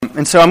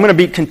And so I'm going to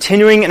be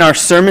continuing in our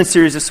sermon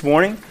series this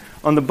morning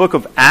on the book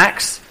of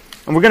Acts.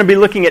 And we're going to be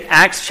looking at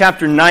Acts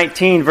chapter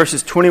 19,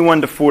 verses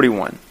 21 to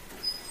 41.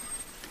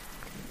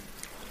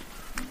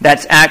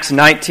 That's Acts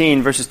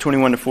 19, verses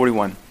 21 to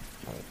 41.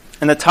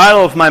 And the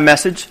title of my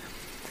message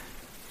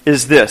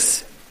is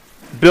this: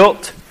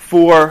 Built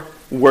for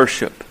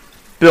Worship.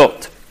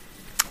 Built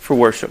for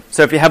Worship.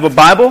 So if you have a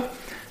Bible,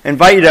 I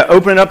invite you to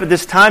open it up at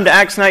this time to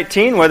Acts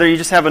 19, whether you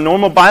just have a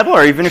normal Bible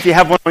or even if you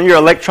have one on your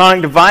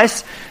electronic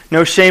device.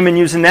 No shame in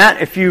using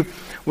that. If you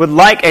would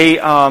like a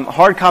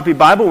hard copy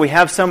Bible, we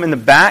have some in the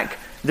back,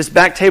 this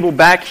back table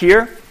back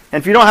here.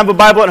 And if you don't have a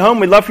Bible at home,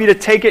 we'd love for you to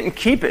take it and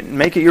keep it and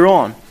make it your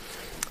own.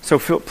 So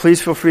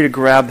please feel free to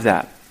grab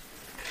that.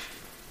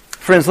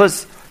 Friends,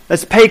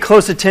 let's pay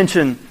close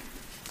attention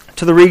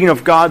to the reading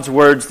of God's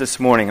words this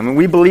morning. I mean,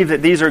 we believe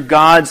that these are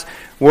God's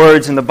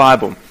words in the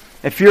Bible.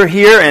 If you're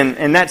here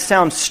and that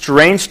sounds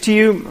strange to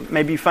you,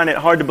 maybe you find it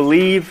hard to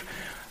believe,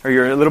 or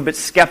you're a little bit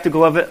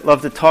skeptical of it,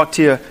 love to talk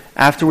to you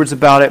afterwards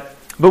about it.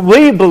 But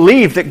we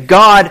believe that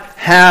God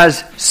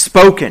has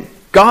spoken.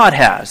 God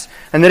has.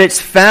 And that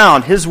it's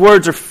found. His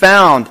words are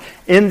found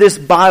in this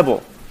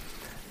Bible.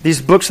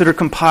 These books that are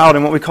compiled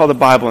in what we call the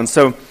Bible. And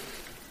so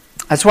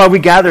that's why we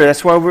gather.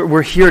 That's why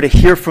we're here to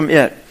hear from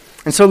it.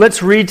 And so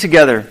let's read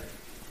together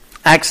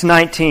Acts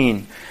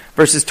 19,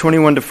 verses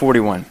 21 to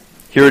 41.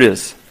 Here it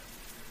is.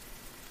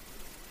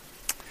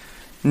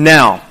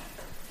 Now,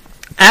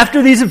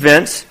 after these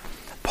events,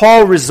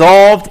 Paul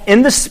resolved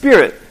in the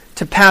Spirit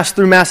to pass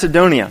through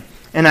Macedonia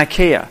and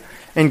Achaia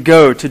and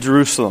go to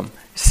Jerusalem,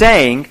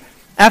 saying,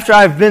 after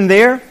I have been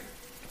there,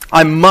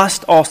 I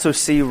must also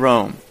see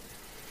Rome.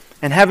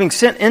 And having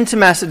sent into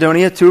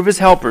Macedonia two of his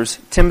helpers,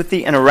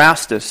 Timothy and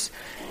Erastus,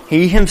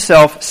 he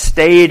himself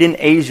stayed in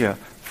Asia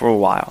for a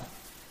while.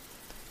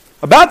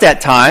 About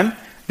that time,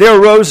 there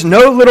arose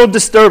no little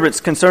disturbance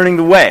concerning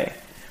the way,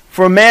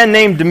 for a man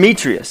named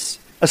Demetrius,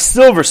 a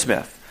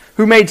silversmith,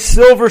 who made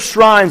silver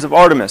shrines of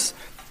Artemis,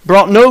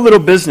 brought no little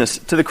business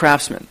to the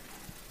craftsmen.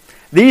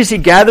 These he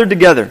gathered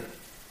together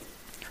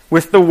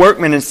with the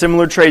workmen in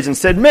similar trades and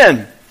said,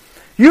 Men,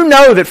 you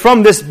know that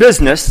from this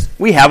business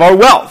we have our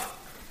wealth.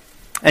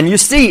 And you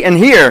see and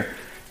hear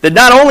that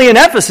not only in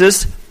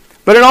Ephesus,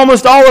 but in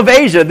almost all of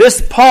Asia,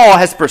 this Paul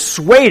has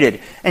persuaded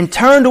and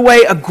turned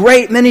away a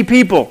great many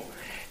people,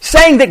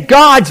 saying that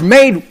gods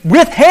made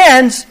with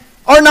hands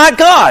are not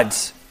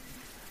gods.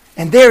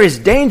 And there is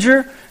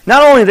danger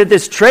not only that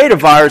this trade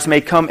of ours may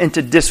come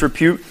into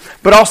disrepute,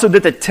 but also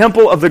that the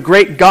temple of the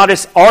great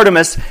goddess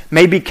Artemis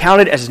may be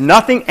counted as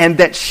nothing, and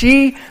that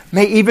she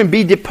may even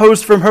be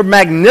deposed from her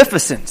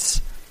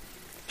magnificence,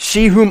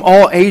 she whom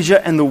all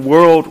Asia and the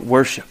world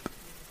worship.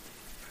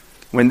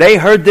 When they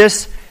heard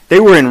this, they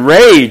were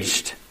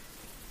enraged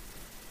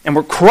and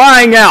were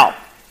crying out,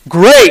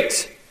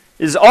 Great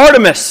is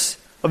Artemis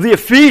of the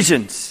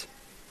Ephesians!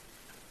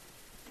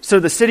 So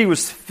the city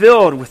was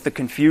filled with the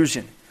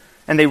confusion,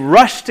 and they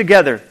rushed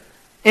together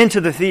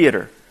into the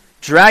theater,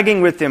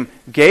 dragging with them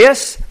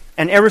Gaius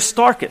and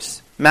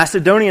Aristarchus,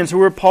 Macedonians who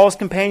were Paul's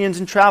companions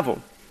in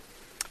travel.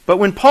 But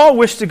when Paul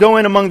wished to go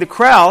in among the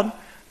crowd,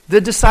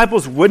 the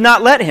disciples would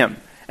not let him.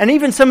 And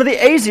even some of the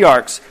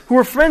Asiarchs, who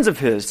were friends of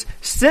his,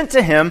 sent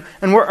to him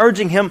and were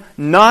urging him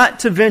not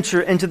to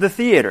venture into the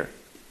theater.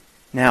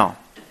 Now,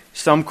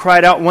 some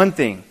cried out one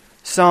thing,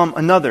 some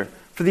another,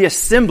 for the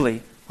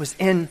assembly was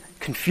in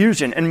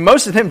confusion, and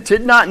most of them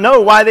did not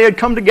know why they had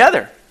come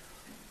together.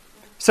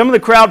 Some of the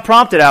crowd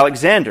prompted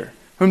Alexander,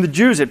 whom the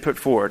Jews had put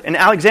forward, and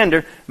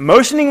Alexander,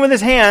 motioning with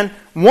his hand,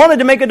 wanted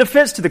to make a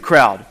defense to the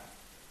crowd.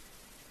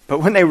 But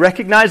when they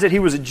recognized that he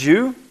was a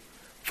Jew,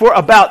 for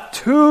about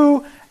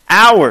 2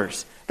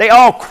 hours, they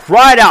all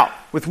cried out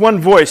with one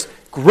voice,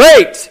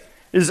 Great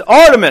is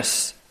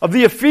Artemis of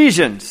the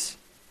Ephesians!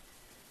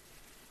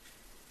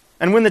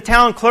 And when the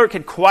town clerk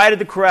had quieted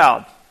the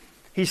crowd,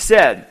 he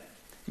said,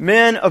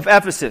 Men of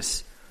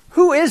Ephesus,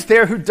 who is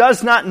there who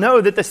does not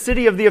know that the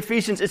city of the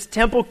Ephesians is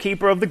temple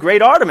keeper of the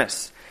great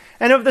Artemis,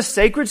 and of the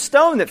sacred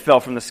stone that fell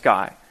from the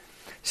sky?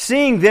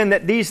 Seeing then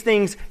that these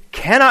things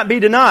cannot be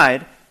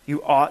denied,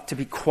 you ought to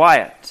be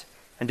quiet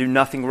and do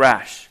nothing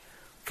rash.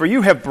 For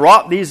you have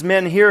brought these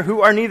men here who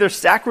are neither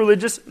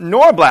sacrilegious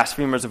nor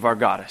blasphemers of our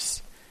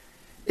goddess.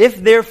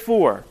 If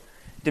therefore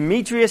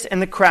Demetrius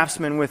and the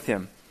craftsmen with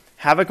him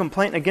have a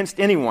complaint against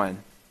anyone,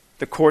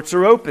 the courts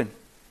are open,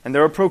 and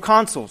there are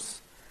proconsuls.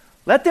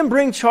 Let them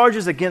bring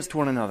charges against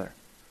one another.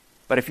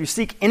 But if you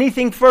seek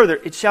anything further,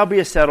 it shall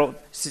be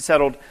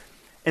settled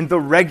in the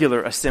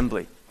regular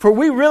assembly. For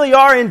we really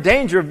are in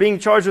danger of being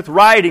charged with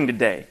rioting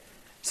today,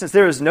 since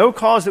there is no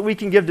cause that we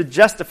can give to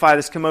justify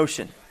this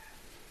commotion.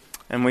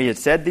 And when he had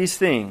said these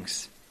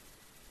things,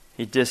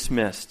 he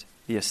dismissed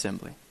the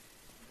assembly.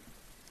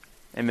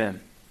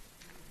 Amen.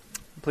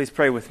 Please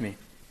pray with me.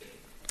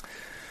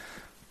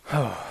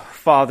 Oh,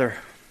 Father,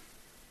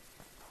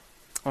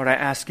 Lord, I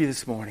ask you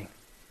this morning,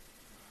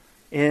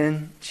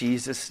 in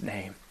Jesus'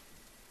 name,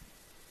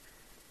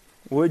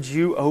 would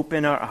you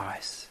open our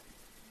eyes,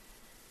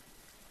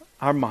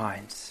 our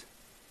minds,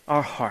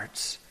 our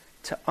hearts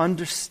to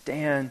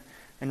understand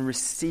and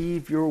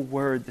receive your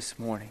word this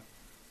morning.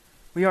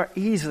 We are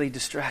easily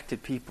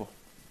distracted people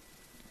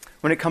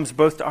when it comes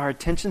both to our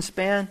attention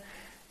span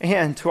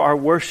and to our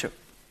worship.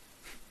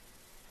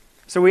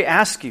 So we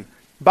ask you,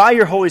 by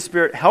your Holy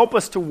Spirit, help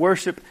us to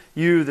worship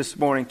you this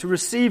morning, to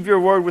receive your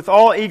word with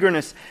all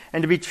eagerness,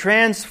 and to be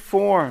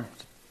transformed,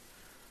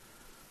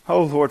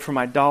 oh Lord, from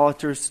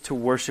idolaters to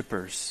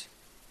worshipers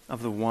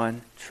of the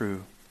one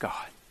true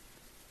God.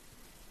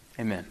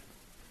 Amen.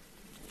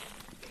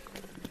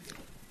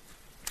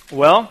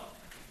 Well,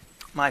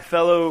 my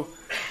fellow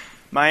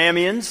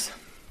Miamians,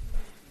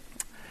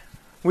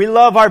 we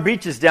love our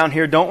beaches down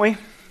here, don't we?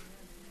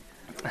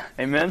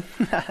 Amen.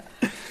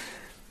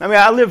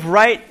 I live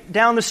right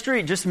down the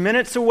street, just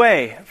minutes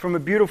away from a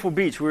beautiful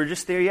beach. We were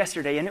just there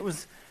yesterday, and it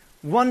was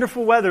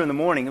wonderful weather in the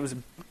morning. It was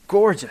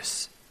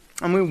gorgeous.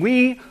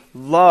 We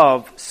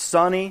love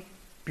sunny,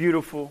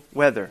 beautiful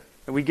weather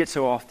that we get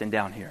so often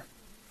down here.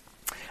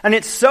 And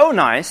it's so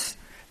nice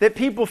that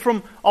people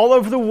from all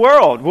over the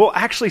world will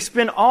actually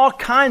spend all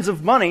kinds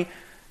of money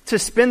to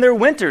spend their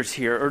winters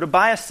here or to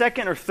buy a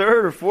second or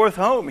third or fourth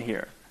home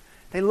here.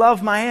 They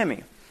love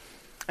Miami.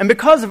 And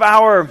because of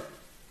our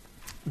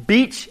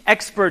beach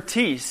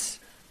expertise,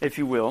 if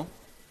you will,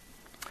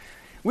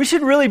 we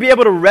should really be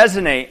able to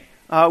resonate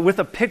with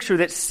a picture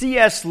that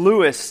C.S.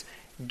 Lewis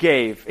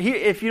gave.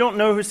 If you don't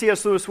know who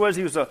C.S. Lewis was,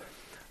 he was a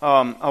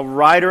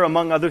writer,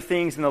 among other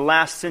things, in the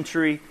last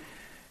century,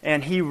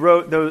 and he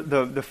wrote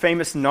the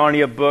famous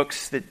Narnia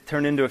books that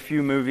turned into a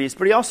few movies,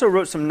 but he also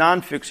wrote some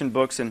nonfiction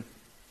books, and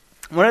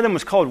one of them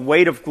was called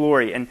Weight of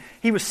Glory, and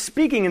he was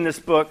speaking in this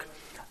book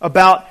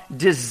about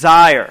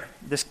desire,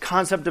 this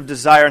concept of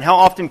desire, and how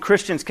often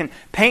Christians can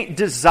paint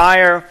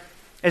desire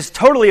as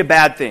totally a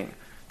bad thing.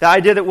 The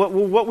idea that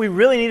what we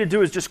really need to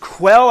do is just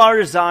quell our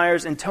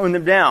desires and tone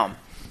them down.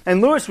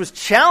 And Lewis was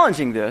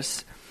challenging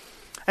this,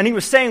 and he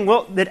was saying,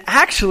 well, that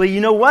actually,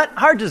 you know what?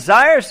 Our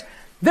desires,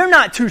 they're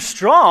not too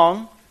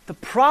strong. The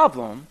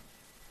problem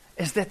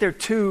is that they're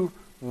too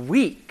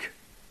weak.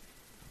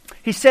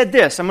 He said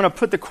this, I'm going to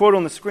put the quote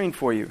on the screen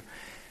for you.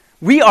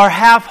 We are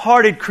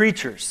half-hearted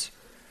creatures,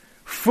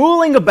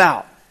 fooling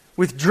about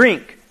with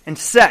drink and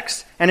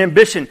sex and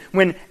ambition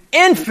when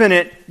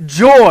infinite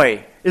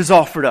joy is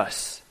offered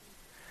us.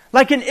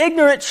 Like an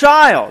ignorant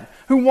child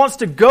who wants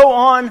to go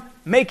on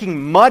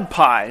making mud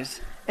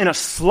pies in a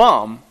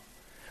slum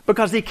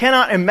because he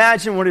cannot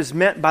imagine what is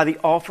meant by the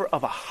offer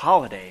of a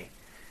holiday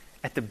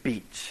at the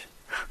beach.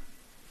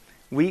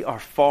 We are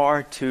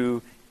far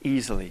too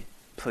easily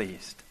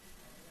pleased.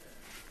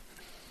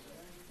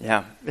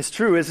 Yeah, it's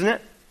true, isn't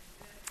it?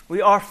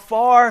 We are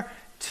far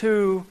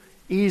too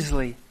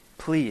easily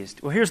pleased.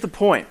 Well, here's the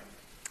point.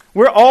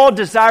 We're all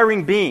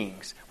desiring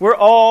beings. We're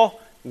all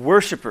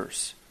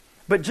worshipers.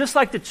 But just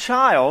like the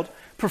child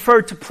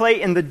preferred to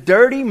play in the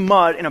dirty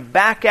mud in a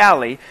back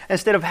alley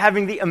instead of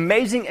having the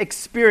amazing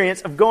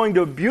experience of going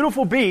to a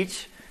beautiful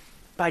beach,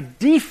 by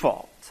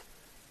default,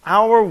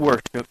 our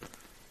worship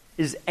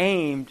is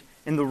aimed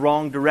in the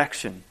wrong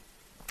direction,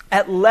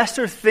 at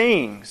lesser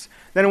things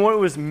than what it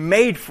was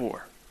made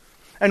for.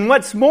 And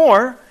what's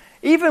more,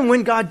 even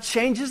when God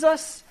changes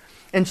us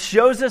and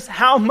shows us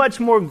how much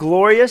more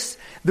glorious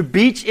the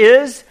beach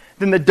is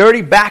than the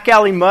dirty back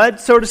alley mud,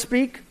 so to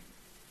speak,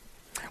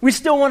 we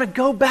still want to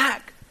go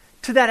back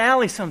to that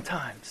alley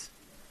sometimes.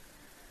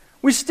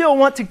 We still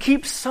want to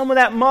keep some of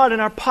that mud in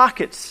our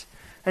pockets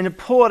and to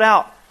pull it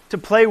out to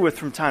play with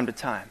from time to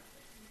time.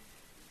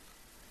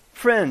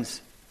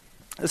 Friends,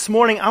 this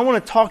morning I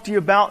want to talk to you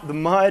about the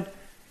mud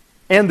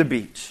and the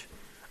beach.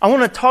 I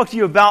want to talk to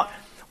you about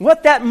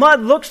what that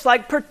mud looks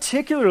like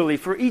particularly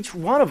for each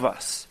one of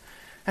us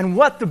and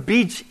what the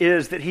beach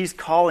is that He's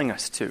calling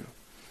us to.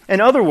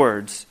 In other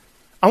words,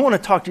 I want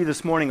to talk to you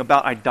this morning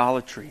about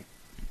idolatry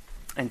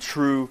and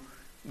true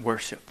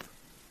worship.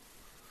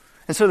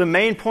 And so the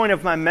main point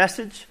of my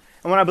message,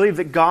 and what I believe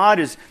that God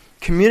is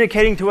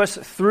communicating to us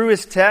through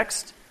His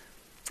text,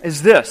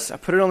 is this. I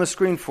put it on the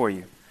screen for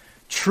you.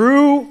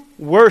 True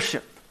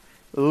worship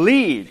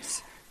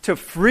leads to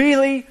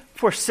freely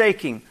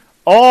forsaking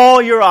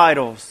all your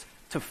idols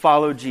to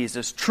follow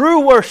Jesus.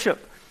 True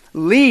worship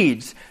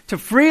leads to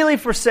freely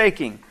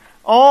forsaking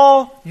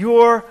all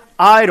your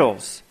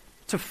idols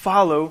to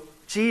follow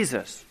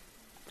Jesus.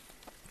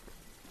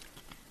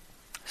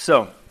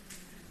 So,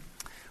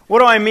 what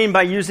do I mean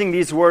by using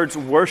these words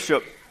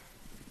worship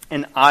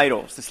and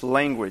idols, this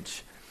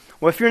language?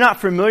 Well, if you're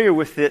not familiar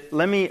with it,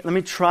 let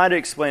me try to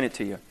explain it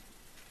to you.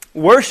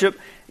 Worship,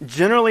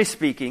 generally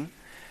speaking,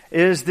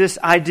 is this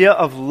idea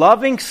of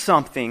loving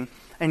something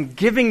and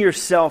giving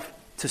yourself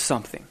to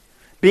something,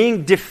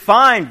 being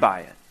defined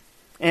by it,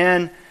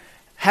 and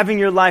having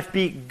your life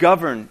be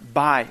governed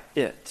by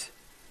it.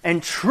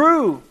 And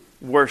true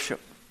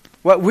worship,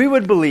 what we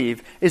would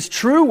believe is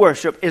true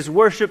worship, is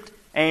worship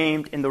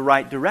aimed in the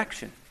right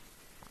direction.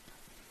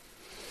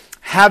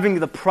 Having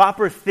the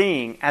proper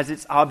thing as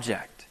its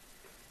object.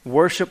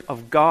 Worship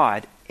of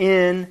God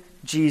in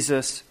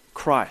Jesus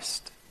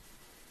Christ.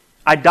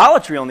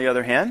 Idolatry, on the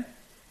other hand,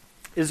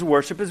 is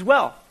worship as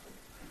well.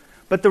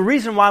 But the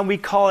reason why we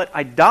call it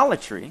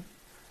idolatry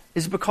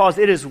is because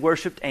it is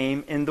worshiped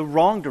aimed in the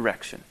wrong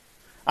direction,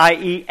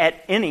 i.e.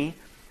 at any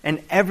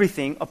and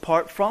everything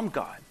apart from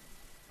God.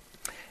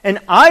 And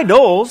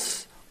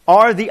idols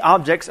are the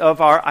objects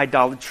of our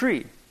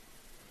idolatry.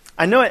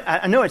 I know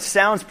it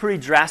sounds pretty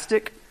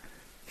drastic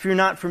if you're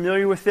not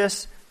familiar with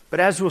this, but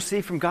as we'll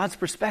see from God's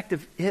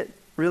perspective, it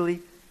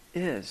really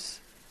is.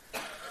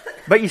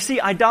 But you see,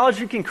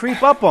 idolatry can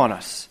creep up on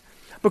us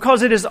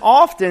because it is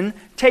often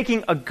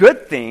taking a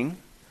good thing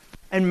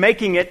and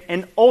making it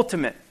an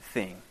ultimate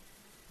thing.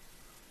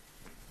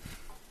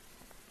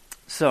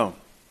 So,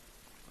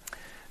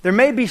 there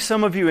may be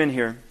some of you in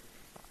here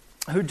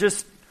who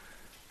just,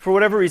 for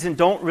whatever reason,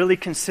 don't really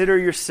consider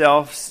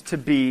yourselves to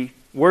be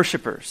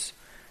worshipers.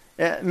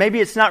 Maybe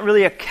it's not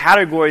really a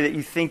category that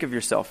you think of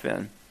yourself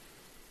in.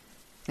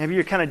 Maybe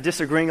you're kind of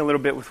disagreeing a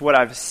little bit with what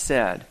I've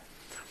said.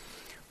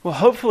 Well,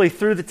 hopefully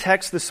through the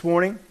text this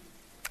morning,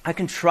 I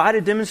can try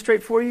to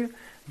demonstrate for you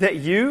that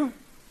you,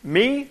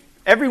 me,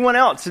 everyone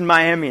else in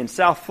Miami and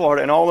South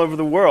Florida and all over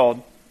the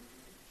world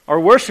are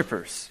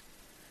worshipers.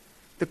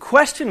 The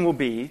question will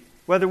be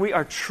whether we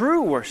are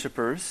true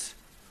worshipers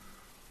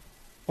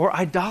or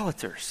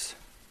idolaters.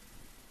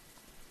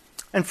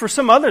 And for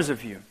some others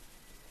of you,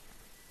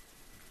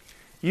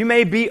 you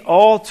may be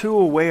all too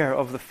aware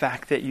of the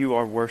fact that you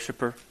are a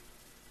worshiper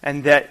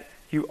and that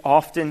you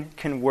often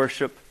can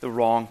worship the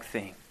wrong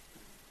thing.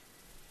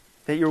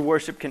 That your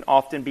worship can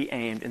often be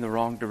aimed in the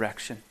wrong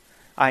direction,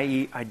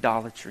 i.e.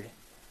 idolatry.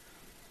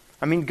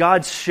 I mean,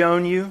 God's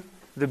shown you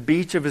the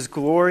beach of His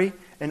glory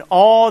and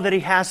all that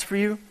He has for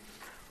you,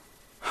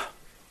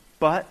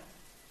 but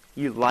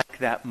you like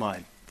that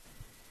mud.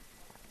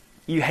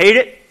 You hate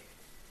it,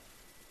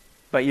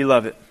 but you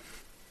love it.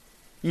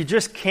 You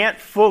just can't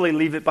fully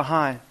leave it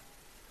behind.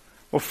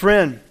 Well,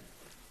 friend,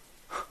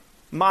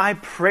 my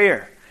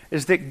prayer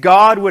is that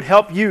God would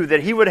help you,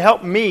 that He would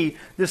help me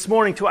this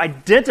morning to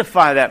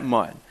identify that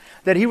mud,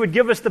 that He would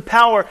give us the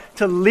power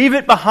to leave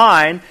it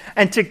behind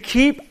and to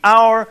keep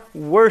our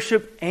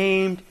worship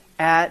aimed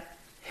at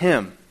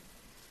Him.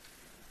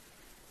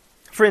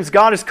 Friends,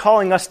 God is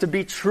calling us to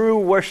be true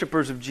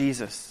worshipers of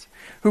Jesus,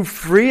 who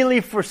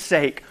freely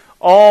forsake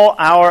all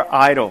our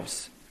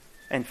idols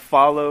and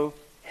follow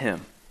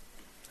Him.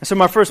 And so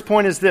my first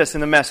point is this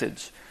in the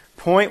message.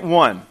 Point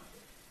 1,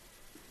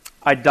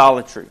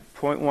 idolatry.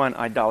 Point 1,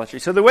 idolatry.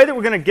 So the way that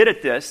we're going to get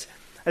at this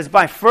is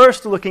by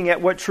first looking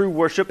at what true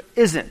worship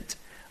isn't,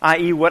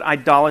 i.e. what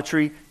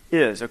idolatry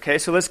is. Okay,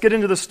 so let's get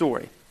into the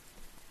story.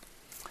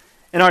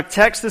 In our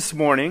text this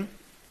morning,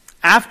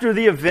 after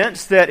the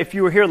events that, if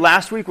you were here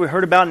last week, we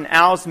heard about in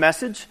Al's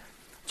message,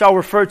 which I'll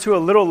refer to a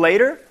little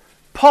later,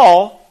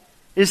 Paul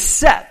is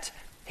set.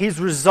 He's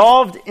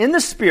resolved in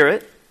the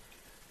Spirit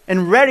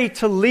and ready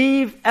to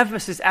leave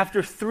Ephesus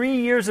after 3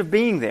 years of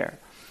being there.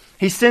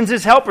 He sends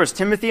his helpers,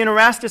 Timothy and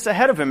Erastus,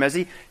 ahead of him as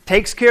he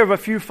takes care of a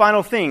few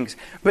final things.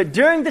 But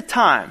during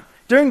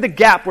the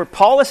gap where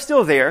Paul is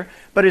still there,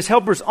 but his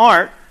helpers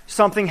aren't,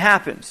 something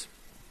happens.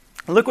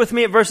 Look with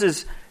me at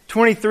verses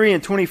 23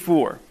 and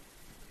 24.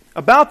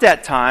 About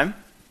that time,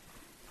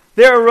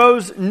 there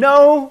arose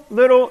no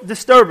little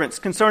disturbance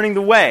concerning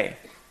the way,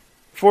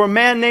 for a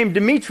man named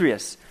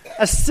Demetrius,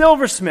 a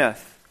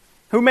silversmith,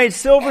 who made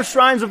silver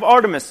shrines of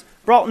Artemis,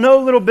 brought no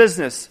little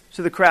business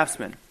to the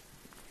craftsmen.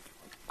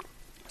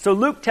 So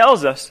Luke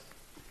tells us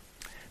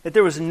that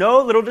there was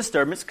no little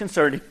disturbance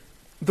concerning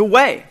the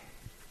way.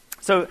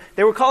 So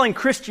they were calling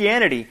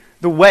Christianity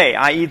the way,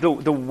 i.e. the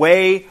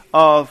way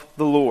of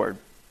the Lord.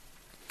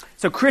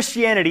 So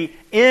Christianity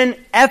in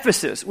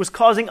Ephesus was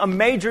causing a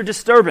major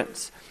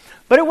disturbance.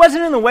 But it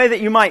wasn't in the way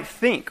that you might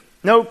think.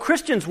 No,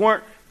 Christians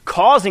weren't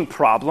causing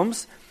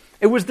problems.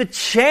 It was the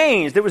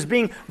change that was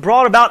being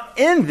brought about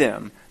in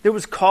them that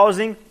was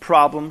causing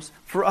problems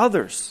for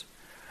others.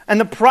 And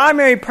the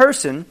primary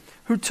person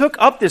who took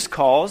up this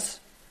cause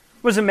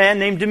was a man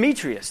named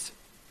Demetrius.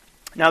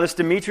 Now, this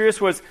Demetrius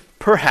was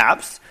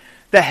perhaps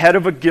the head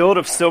of a guild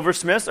of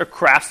silversmiths or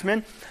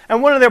craftsmen,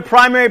 and one of their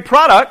primary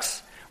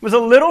products was a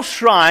little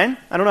shrine,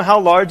 I don't know how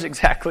large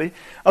exactly,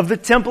 of the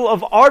temple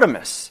of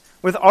Artemis,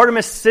 with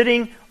Artemis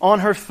sitting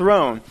on her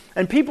throne.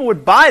 And people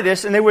would buy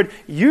this and they would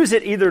use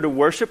it either to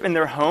worship in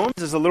their homes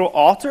as a little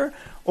altar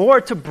or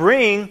to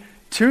bring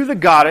to the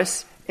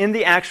goddess in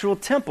the actual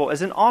temple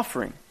as an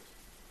offering.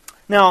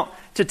 Now,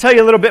 to tell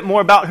you a little bit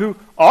more about who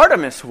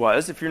Artemis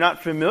was, if you're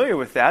not familiar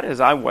with that, as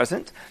I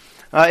wasn't,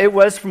 it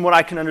was, from what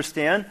I can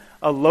understand,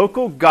 a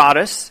local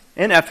goddess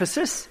in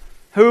Ephesus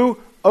who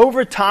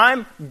over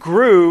time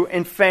grew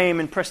in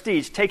fame and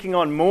prestige, taking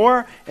on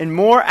more and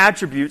more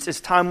attributes as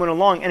time went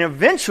along, and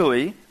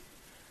eventually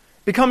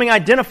becoming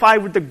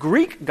identified with the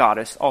Greek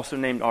goddess, also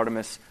named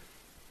Artemis,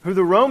 who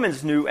the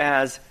Romans knew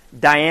as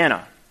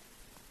Diana.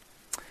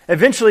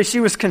 Eventually, she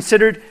was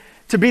considered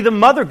to be the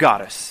mother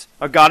goddess,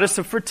 a goddess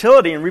of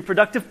fertility and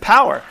reproductive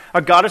power,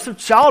 a goddess of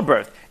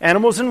childbirth.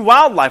 Animals and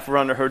wildlife were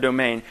under her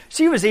domain.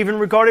 She was even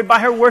regarded by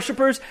her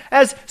worshipers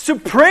as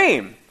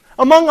supreme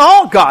among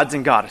all gods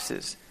and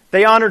goddesses.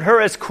 They honored her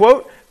as,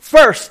 quote,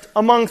 first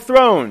among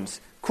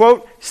thrones,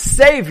 quote,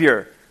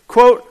 Savior,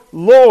 quote,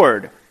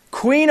 Lord,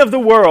 Queen of the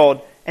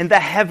world, and the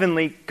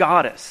heavenly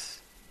goddess.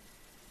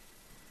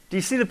 Do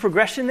you see the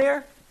progression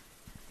there?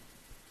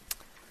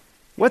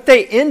 What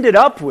they ended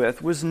up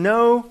with was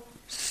no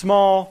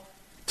small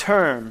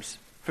terms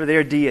for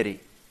their deity.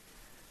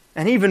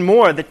 And even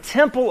more, the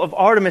temple of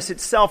Artemis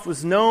itself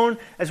was known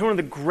as one of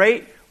the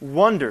great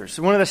wonders,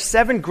 one of the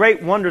 7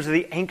 great wonders of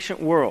the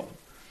ancient world.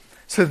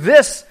 So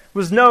this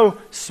was no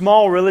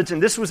small religion.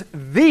 This was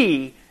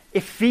the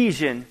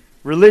Ephesian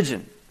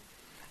religion,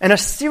 and a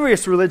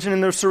serious religion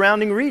in the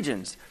surrounding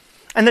regions.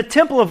 And the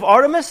temple of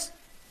Artemis,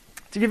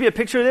 to give you a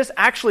picture of this,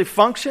 actually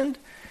functioned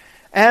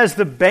as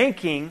the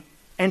banking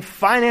and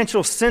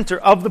financial center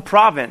of the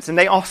province. And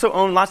they also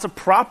owned lots of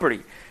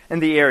property in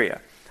the area.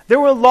 There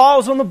were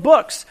laws on the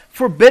books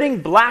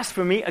forbidding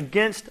blasphemy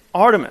against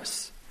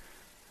Artemis.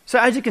 So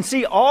as you can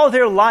see, all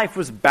their life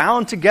was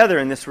bound together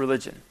in this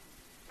religion.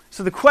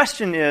 So the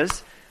question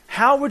is,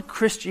 how would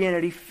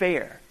Christianity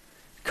fare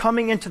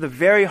coming into the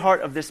very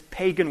heart of this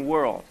pagan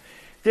world?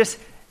 This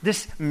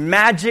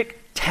magic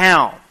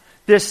town,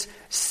 this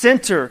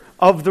center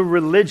of the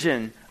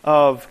religion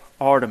of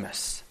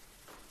Artemis.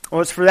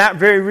 Well, it's for that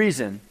very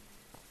reason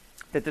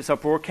that this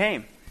uproar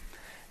came.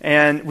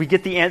 And we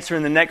get the answer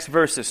in the next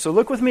verses. So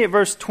look with me at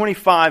verse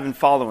 25 and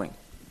following.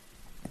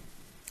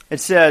 It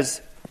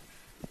says,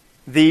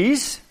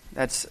 these,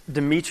 that's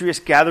Demetrius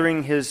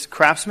gathering his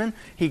craftsmen,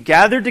 he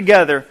gathered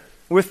together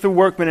with the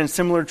workmen in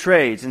similar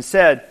trades and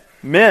said,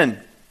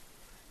 men,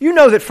 you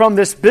know that from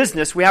this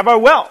business we have our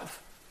wealth.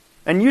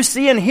 And you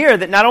see and hear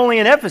that not only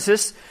in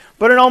Ephesus,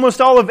 but in almost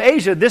all of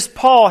Asia, this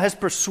Paul has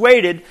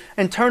persuaded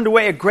and turned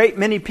away a great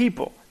many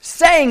people,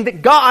 saying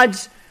that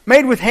gods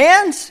made with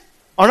hands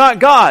are not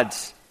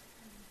gods.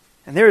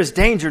 And there is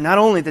danger not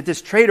only that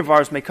this trade of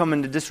ours may come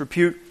into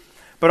disrepute,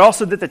 but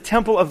also that the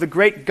temple of the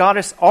great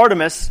goddess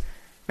Artemis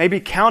may be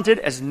counted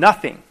as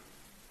nothing,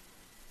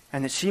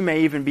 and that she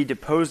may even be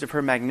deposed of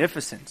her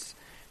magnificence,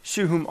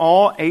 she whom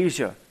all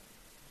Asia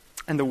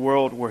and the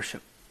world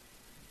worship.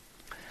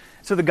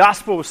 So the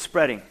gospel was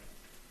spreading.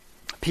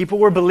 People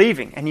were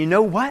believing. And you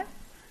know what?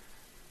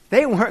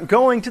 They weren't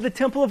going to the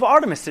temple of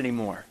Artemis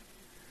anymore,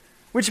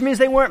 which means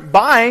they weren't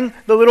buying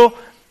the little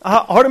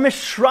Artemis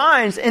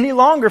shrines any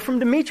longer from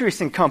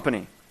Demetrius and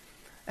company.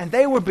 And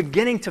they were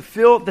beginning to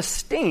feel the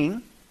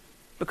sting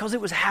because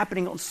it was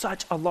happening on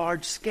such a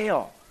large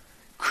scale.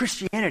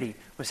 Christianity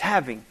was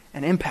having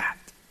an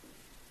impact.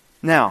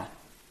 Now,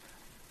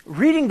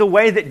 reading the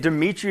way that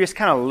Demetrius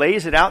kind of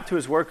lays it out to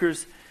his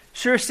workers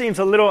sure seems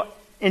a little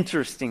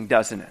interesting,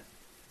 doesn't it?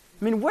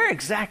 I mean, where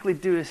exactly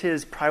do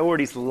his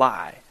priorities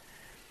lie?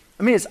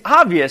 I mean, it's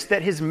obvious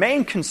that his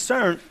main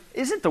concern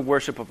isn't the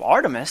worship of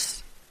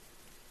Artemis.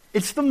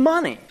 It's the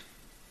money.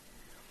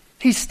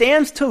 He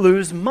stands to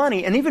lose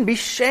money and even be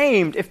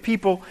shamed if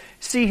people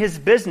see his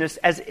business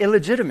as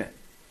illegitimate.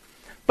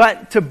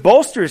 But to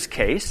bolster his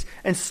case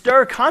and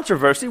stir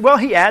controversy, well,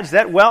 he adds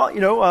that,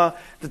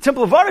 the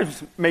temple of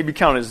Artemis may be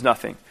counted as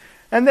nothing,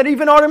 and that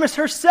even Artemis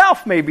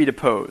herself may be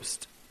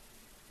deposed.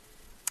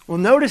 Well,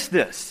 notice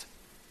this.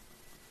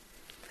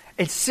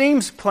 It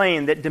seems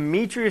plain that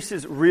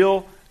Demetrius'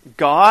 real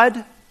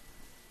God,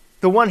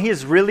 the one he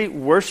is really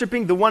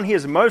worshiping, the one he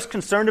is most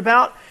concerned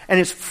about and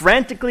is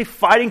frantically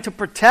fighting to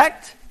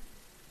protect,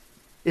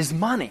 is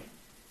money,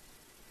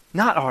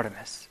 not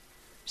Artemis.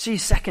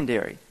 She's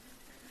secondary.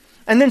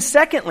 And then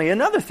secondly,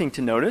 another thing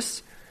to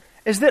notice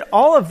is that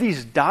all of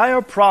these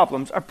dire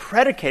problems are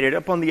predicated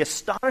upon the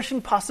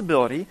astonishing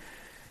possibility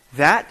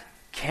that,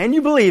 can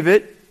you believe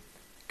it,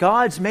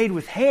 gods made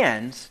with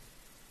hands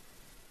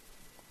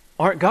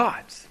aren't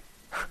gods.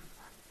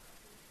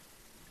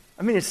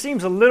 I mean, it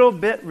seems a little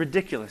bit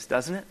ridiculous,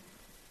 doesn't it?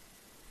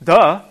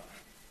 Duh.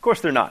 Of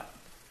course they're not,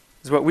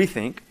 is what we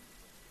think.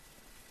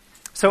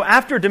 So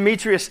after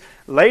Demetrius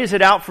lays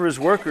it out for his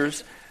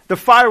workers, the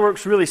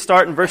fireworks really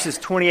start in verses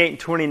 28 and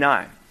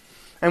 29.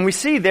 And we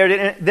see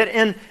there that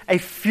in a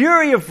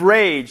fury of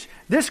rage,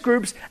 this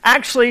group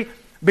actually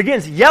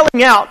begins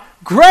yelling out,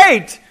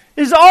 "Great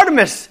is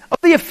Artemis of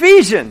the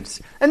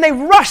Ephesians!" And they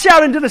rush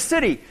out into the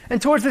city and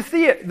towards the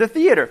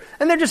theater.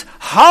 And they're just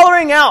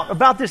hollering out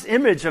about this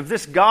image of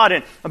this god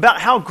and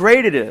about how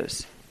great it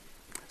is.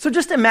 So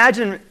just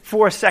imagine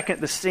for a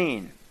second the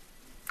scene.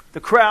 The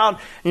crowd,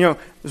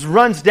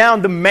 runs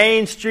down the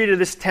main street of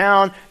this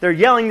town. They're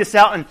yelling this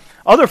out, and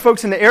other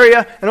folks in the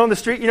area and on the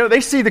street,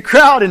 they see the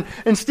crowd, and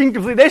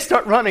instinctively they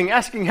start running,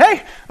 asking,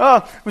 "Hey,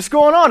 what's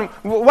going on?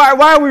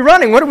 Why are we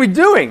running? What are we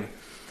doing?"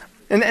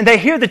 And they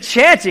hear the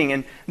chanting,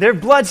 and their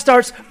blood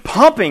starts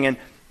pumping, and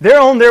they're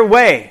on their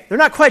way. They're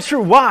not quite sure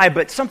why,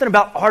 but something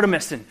about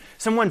Artemis, and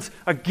someone's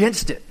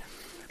against it.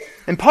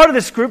 And part of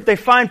this group, they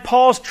find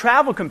Paul's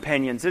travel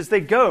companions as they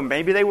go.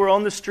 Maybe they were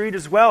on the street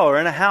as well or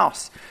in a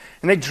house.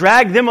 And they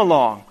drag them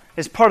along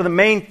as part of the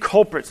main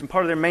culprits and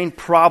part of their main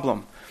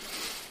problem.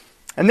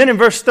 And then in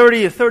verse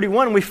 30 to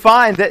 31, we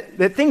find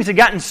that things had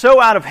gotten so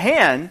out of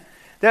hand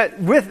that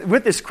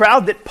with this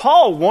crowd that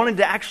Paul wanted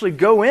to actually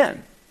go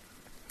in.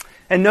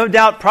 And no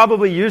doubt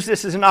probably use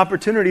this as an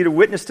opportunity to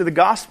witness to the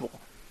gospel.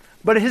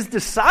 But his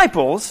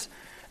disciples,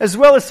 as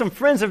well as some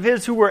friends of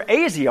his who were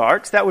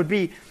Asiarchs, that would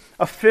be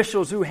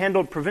officials who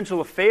handled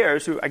provincial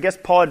affairs, who I guess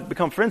Paul had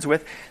become friends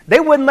with, they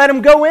wouldn't let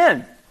him go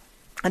in.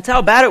 That's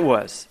how bad it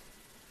was.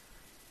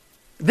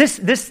 This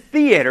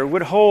theater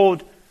would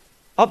hold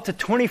up to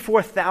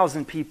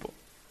 24,000 people.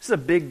 This is a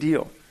big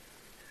deal.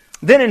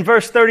 Then in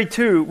verse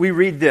 32, we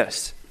read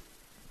this.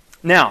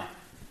 Now,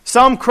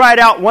 some cried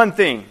out one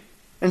thing,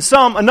 and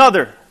some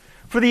another,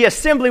 for the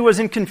assembly was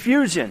in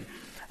confusion,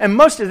 and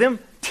most of them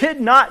did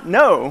not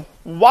know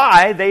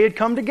why they had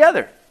come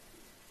together.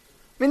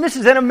 I mean, this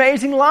is an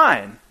amazing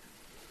line.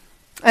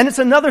 And it's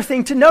another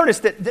thing to notice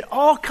that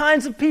all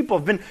kinds of people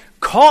have been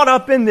caught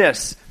up in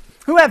this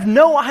who have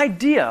no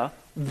idea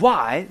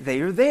why they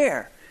are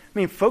there. I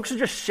mean, folks are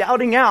just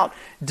shouting out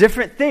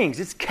different things.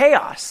 It's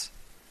chaos.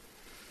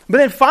 But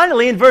then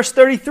finally, in verse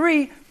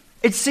 33,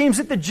 it seems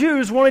that the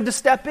Jews wanted to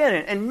step in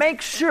and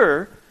make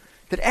sure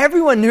that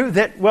everyone knew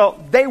that,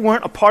 well, they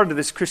weren't a part of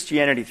this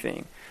Christianity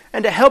thing,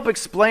 and to help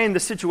explain the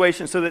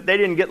situation so that they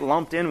didn't get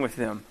lumped in with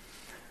them.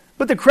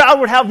 But the crowd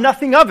would have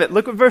nothing of it.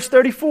 Look at verse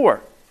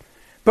 34.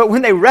 But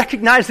when they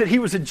recognized that he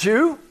was a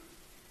Jew,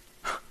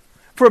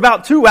 for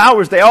about 2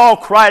 hours they all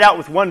cried out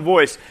with one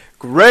voice,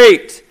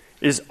 "Great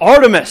is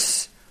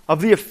Artemis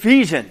of the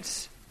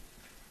Ephesians."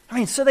 I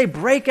mean, so they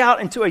break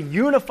out into a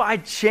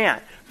unified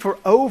chant for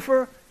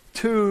over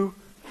 2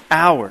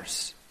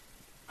 hours.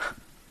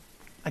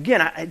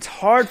 Again, it's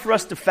hard for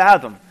us to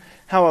fathom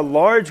how a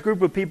large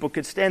group of people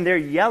could stand there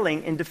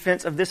yelling in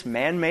defense of this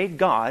man-made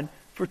God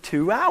for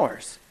 2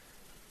 hours.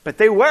 But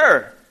they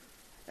were,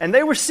 and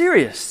they were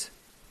serious.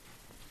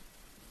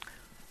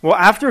 Well,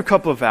 after a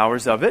couple of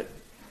hours of it,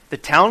 the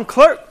town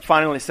clerk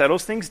finally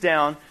settles things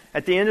down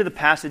at the end of the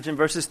passage in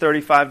verses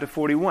 35 to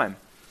 41.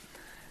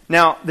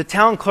 Now, the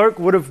town clerk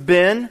would have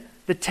been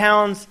the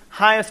town's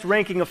highest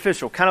ranking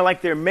official, kind of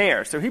like their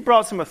mayor. So he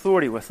brought some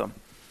authority with him.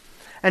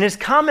 And his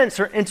comments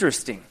are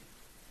interesting.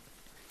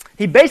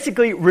 He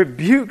basically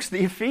rebukes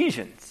the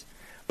Ephesians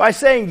by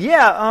saying,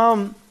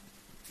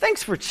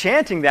 thanks for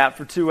chanting that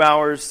for 2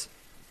 hours.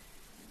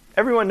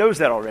 Everyone knows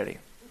that already.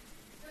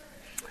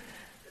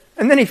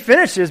 And then he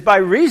finishes by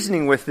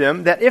reasoning with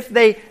them that if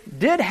they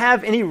did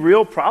have any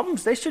real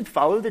problems, they should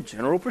follow the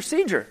general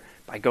procedure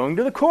by going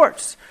to the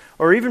courts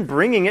or even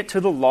bringing it to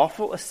the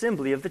lawful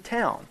assembly of the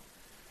town.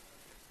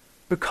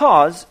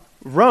 Because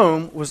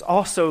Rome was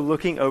also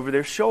looking over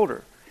their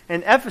shoulder.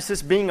 And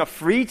Ephesus, being a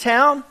free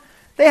town,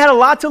 they had a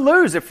lot to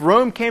lose if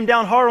Rome came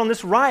down hard on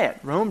this riot.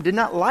 Rome did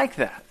not like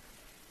that.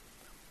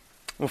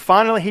 Well,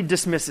 finally, he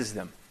dismisses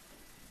them.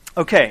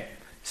 Okay,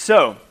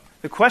 so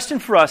the question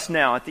for us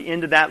now at the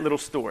end of that little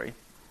story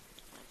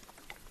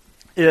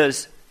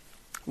is,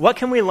 what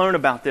can we learn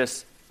about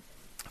this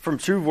from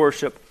true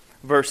worship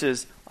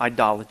versus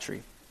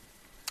idolatry?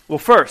 Well,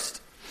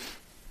 first,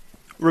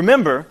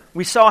 remember,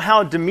 we saw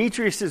how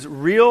Demetrius'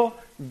 real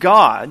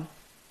God,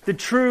 the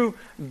true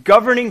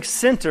governing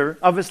center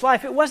of his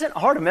life, it wasn't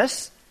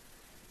Artemis,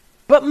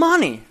 but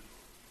money.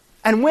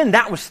 And when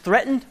that was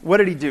threatened, what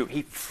did he do?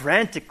 He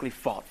frantically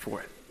fought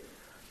for it.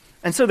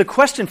 And so the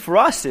question for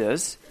us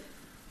is,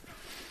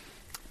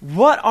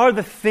 what are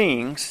the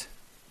things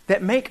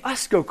that make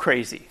us go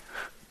crazy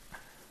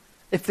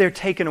if they're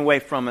taken away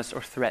from us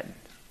or threatened?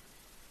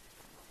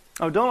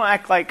 Oh, don't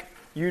act like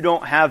you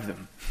don't have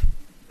them.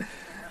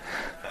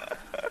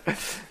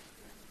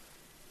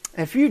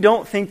 If you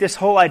don't think this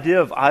whole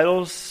idea of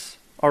idols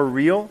are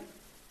real,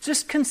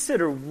 just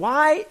consider,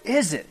 why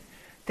is it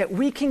that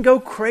we can go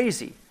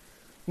crazy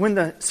when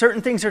the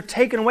certain things are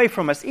taken away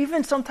from us,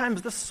 even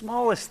sometimes the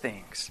smallest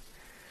things?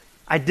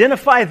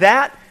 Identify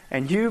that,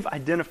 and you've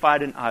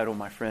identified an idol,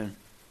 my friend.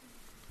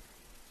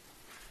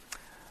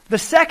 The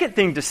second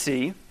thing to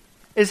see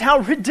is how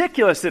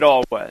ridiculous it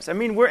all was. I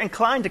mean, we're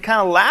inclined to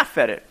kind of laugh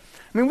at it.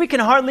 I mean, we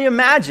can hardly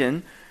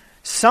imagine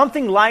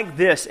something like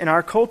this in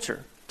our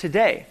culture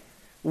today.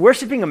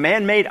 Worshipping a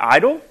man-made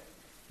idol,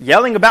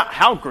 yelling about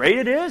how great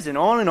it is, and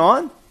on and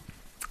on.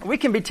 We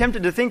can be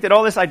tempted to think that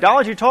all this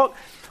idolatry talk,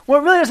 well,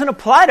 it really doesn't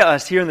apply to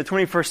us here in the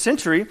 21st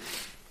century.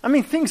 I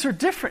mean, things are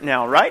different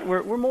now, right?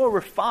 We're more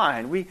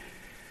refined.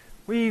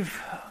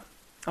 We've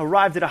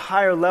arrived at a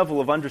higher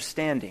level of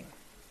understanding.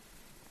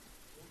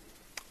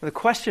 The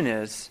question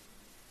is,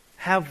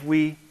 have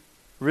we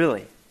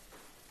really?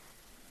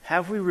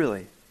 Have we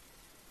really?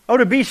 Oh,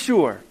 to be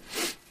sure,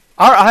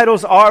 our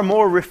idols are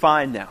more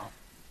refined now,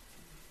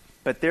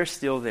 but they're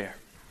still there.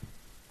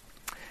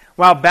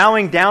 While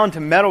bowing down to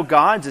metal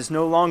gods is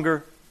no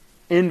longer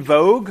in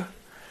vogue,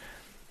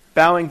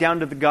 bowing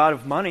down to the god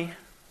of money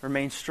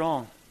remains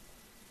strong.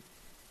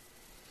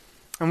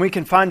 And we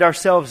can find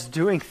ourselves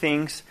doing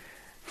things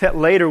that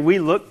later we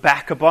look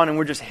back upon and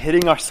we're just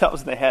hitting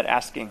ourselves in the head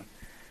asking,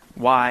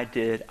 why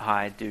did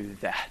I do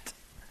that?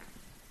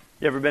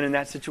 You ever been in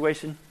that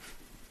situation?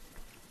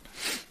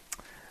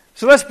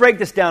 So let's break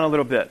this down a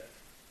little bit.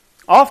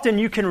 Often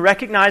you can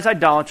recognize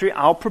idolatry,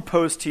 I'll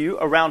propose to you,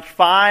 around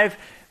 5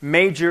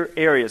 major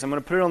areas. I'm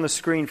going to put it on the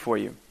screen for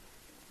you.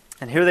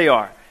 And here they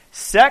are.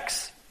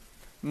 Sex,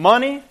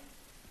 money,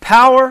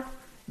 power,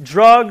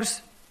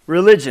 drugs,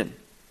 religion.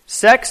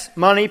 Sex,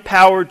 money,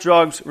 power,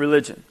 drugs,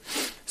 religion.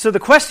 So the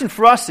question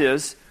for us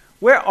is,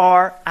 Where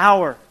are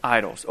our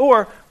idols?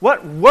 Or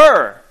what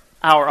were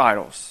our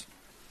idols?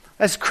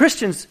 As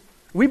Christians,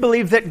 we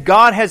believe that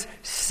God has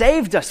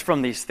saved us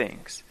from these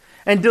things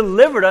and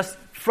delivered us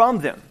from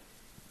them.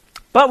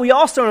 But we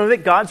also know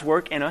that God's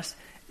work in us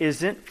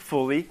isn't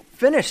fully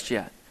finished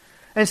yet.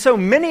 And so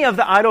many of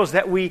the idols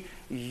that we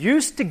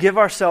used to give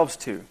ourselves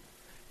to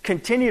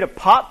continue to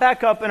pop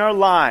back up in our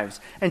lives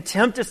and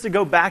tempt us to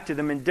go back to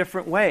them in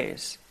different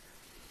ways.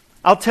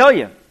 I'll tell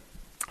you,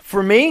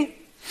 for me,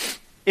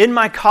 in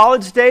my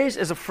college days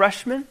as a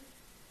freshman,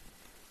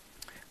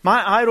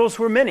 my idols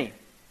were many.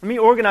 Let me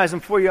organize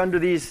them for you under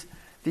these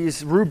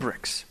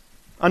rubrics.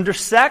 Under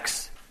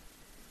sex,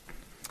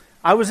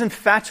 I was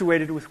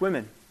infatuated with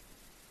women.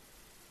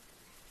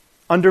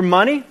 Under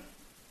money,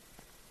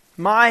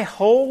 my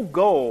whole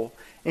goal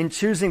in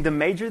choosing the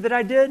major that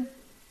I did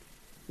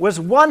was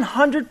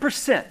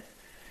 100%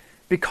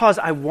 because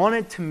I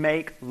wanted to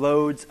make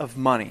loads of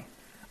money.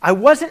 I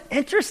wasn't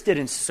interested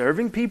in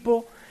serving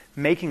people,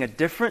 making a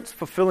difference,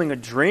 fulfilling a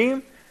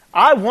dream.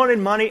 I wanted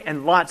money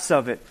and lots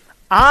of it.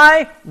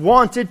 I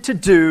wanted to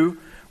do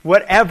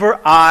whatever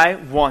I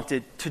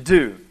wanted to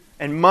do,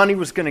 and money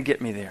was going to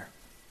get me there.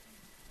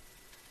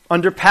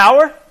 Under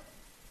power,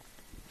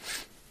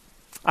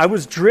 I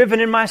was driven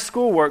in my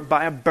schoolwork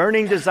by a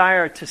burning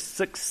desire to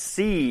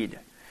succeed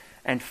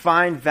and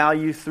find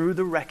value through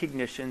the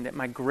recognition that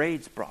my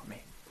grades brought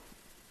me.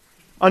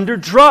 Under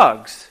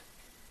drugs,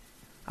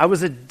 I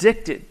was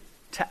addicted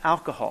to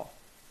alcohol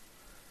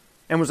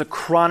and was a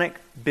chronic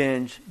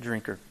binge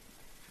drinker.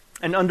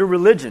 And under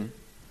religion,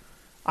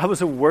 I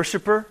was a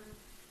worshiper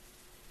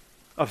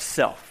of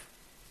self.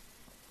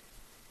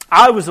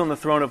 I was on the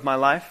throne of my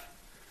life,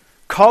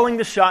 calling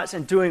the shots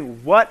and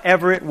doing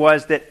whatever it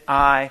was that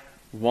I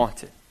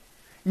wanted.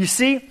 You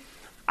see,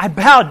 I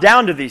bowed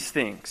down to these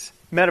things,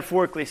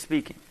 metaphorically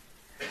speaking,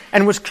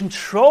 and was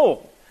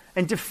controlled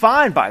and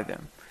defined by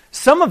them.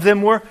 Some of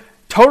them were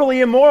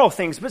totally immoral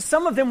things, but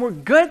some of them were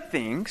good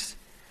things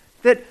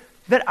that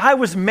I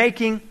was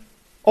making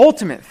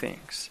ultimate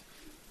things.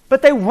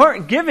 But they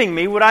weren't giving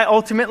me what I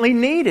ultimately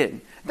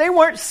needed. They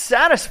weren't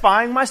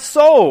satisfying my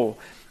soul.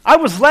 I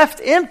was left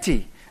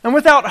empty and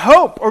without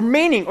hope or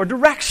meaning or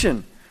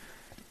direction.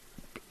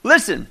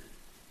 Listen,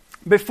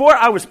 before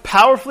I was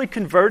powerfully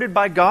converted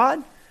by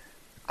God,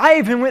 I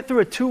even went through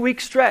a 2-week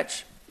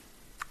stretch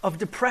of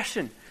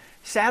depression,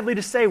 sadly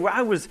to say, where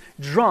I was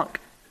drunk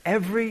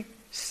every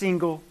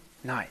single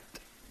night.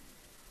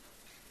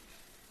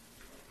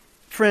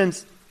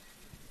 Friends,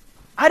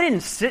 I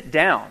didn't sit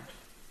down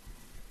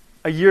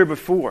a year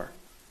before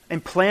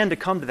and plan to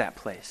come to that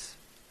place.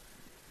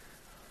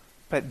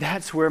 But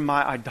that's where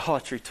my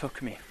idolatry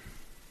took me.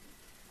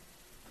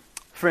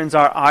 Friends,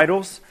 our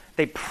idols,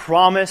 they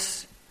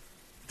promise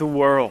the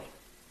world,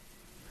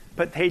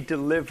 but they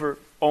deliver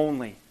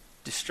only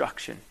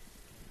destruction.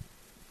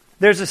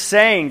 There's a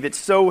saying that's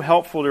so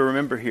helpful to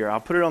remember here. I'll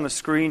put it on the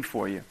screen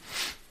for you.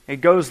 It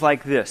goes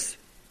like this: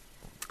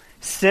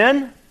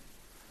 sin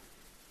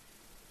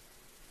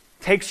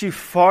takes you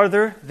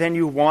farther than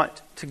you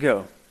want to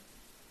go,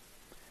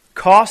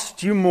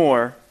 costs you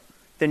more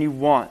than you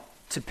want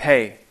to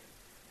pay,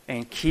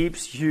 and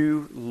keeps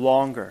you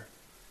longer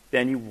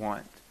than you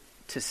want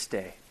to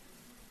stay.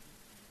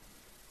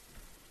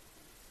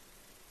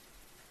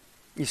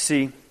 You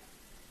see,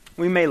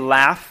 we may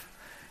laugh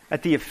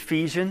at the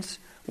Ephesians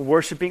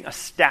worshiping a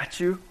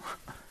statue,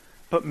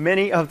 but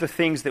many of the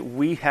things that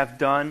we have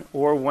done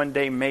or one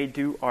day may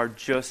do are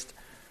just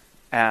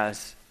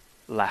as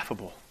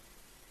laughable,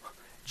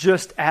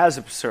 just as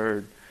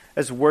absurd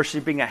as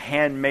worshiping a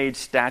handmade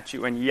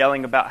statue and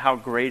yelling about how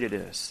great it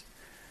is.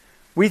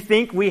 We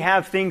think we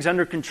have things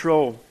under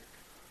control.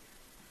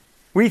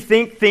 We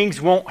think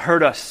things won't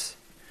hurt us.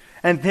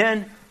 And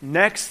then,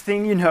 next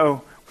thing you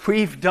know,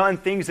 we've done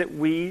things that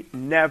we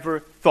never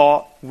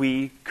thought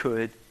we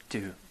could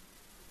do.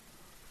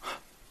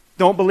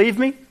 Don't believe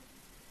me?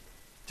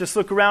 Just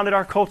look around at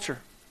our culture.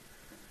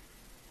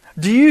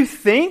 Do you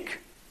think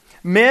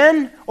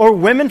men or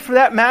women, for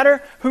that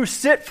matter, who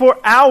sit for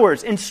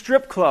hours in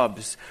strip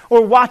clubs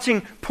or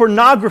watching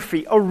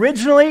pornography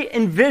originally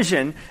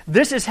envisioned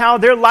this is how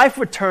their life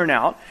would turn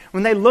out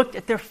when they looked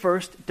at their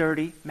first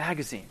dirty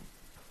magazine?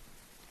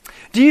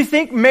 Do you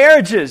think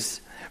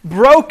marriages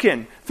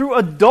broken through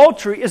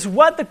adultery is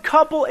what the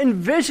couple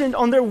envisioned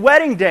on their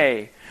wedding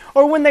day,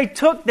 or when they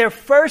took their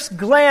first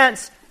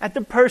glance at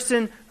the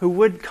person who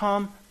would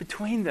come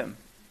between them?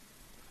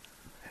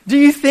 Do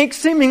you think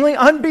seemingly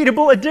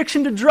unbeatable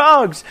addiction to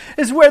drugs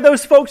is where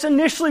those folks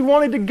initially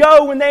wanted to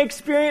go when they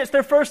experienced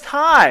their first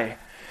high?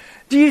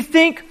 Do you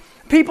think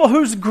people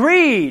whose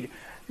greed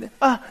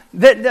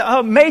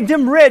that made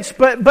them rich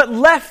but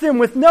left them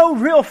with no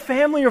real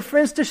family or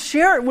friends to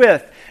share it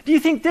with, do you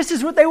think this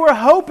is what they were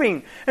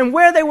hoping and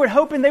where they were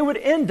hoping they would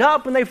end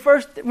up when they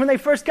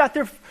first got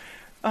their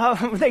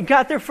when they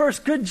got their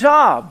first good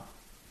job?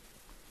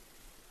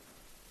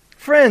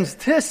 Friends,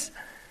 this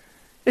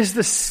is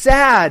the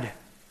sad,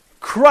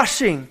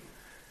 crushing,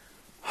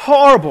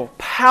 horrible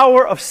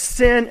power of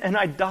sin and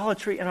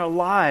idolatry in our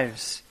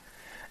lives.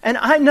 And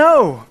I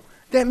know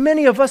that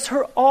many of us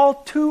are all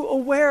too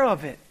aware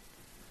of it.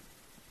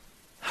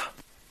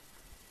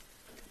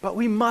 But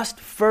we must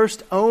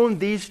first own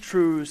these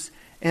truths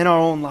in our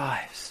own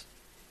lives.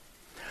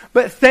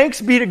 But thanks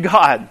be to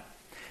God,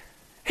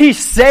 He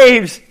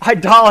saves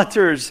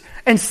idolaters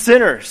and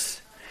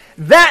sinners.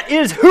 That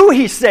is who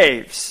He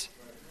saves.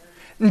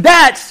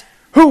 That's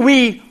who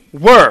we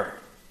were.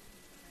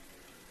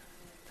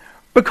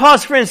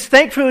 Because, friends,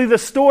 thankfully the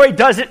story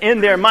doesn't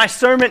end there. My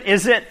sermon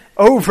isn't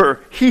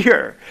over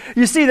here.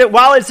 You see that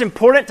while it's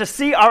important to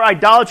see our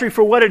idolatry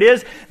for what it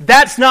is,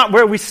 that's not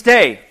where we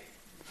stay.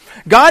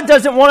 God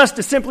doesn't want us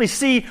to simply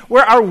see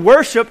where our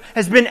worship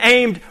has been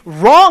aimed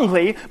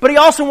wrongly, but He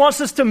also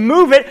wants us to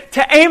move it,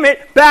 to aim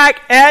it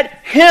back at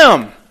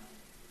Him.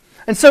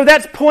 And so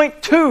that's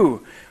point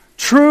 2.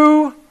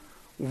 True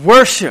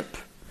worship.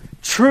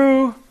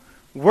 True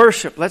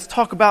worship. Let's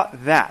talk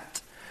about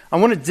that. I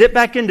want to dip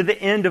back into the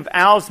end of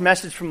Al's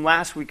message from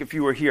last week if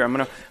you were here. I'm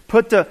going to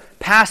put the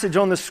passage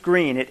on the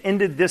screen. It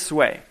ended this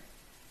way.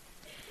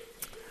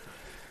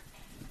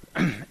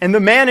 And the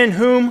man in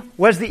whom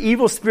was the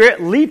evil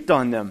spirit leaped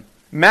on them,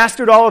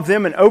 mastered all of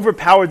them, and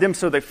overpowered them,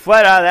 so they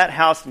fled out of that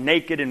house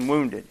naked and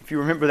wounded, if you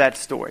remember that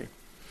story.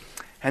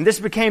 And this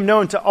became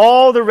known to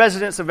all the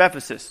residents of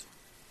Ephesus,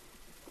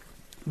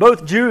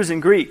 both Jews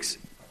and Greeks.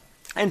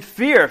 And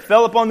fear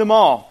fell upon them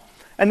all,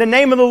 and the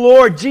name of the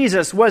Lord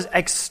Jesus was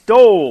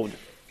extolled.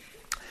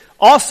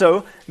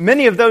 Also,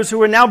 many of those who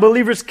were now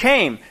believers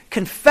came,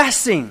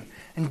 confessing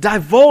and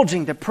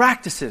divulging the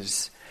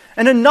practices.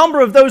 And a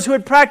number of those who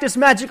had practiced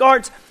magic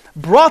arts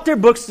brought their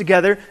books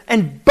together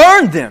and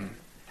burned them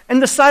in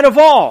the sight of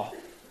all.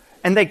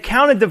 And they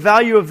counted the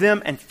value of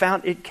them and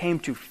found it came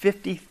to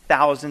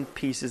 50,000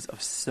 pieces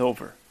of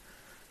silver.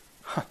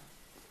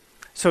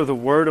 So the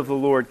word of the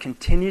Lord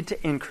continued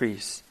to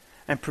increase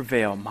and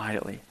prevail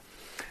mightily.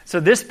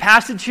 So this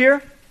passage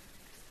here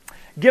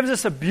gives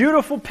us a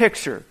beautiful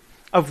picture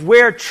of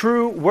where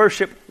true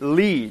worship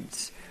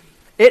leads.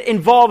 It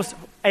involves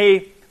a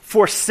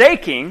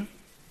forsaking,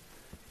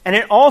 and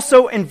it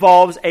also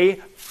involves a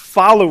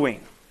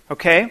following,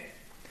 okay?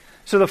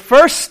 So the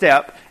first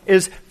step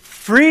is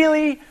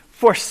freely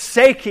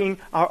forsaking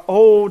our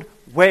old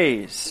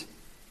ways.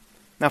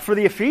 Now for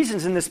the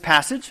Ephesians in this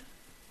passage,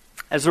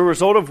 as a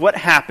result of what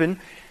happened,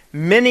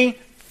 many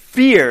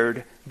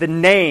feared the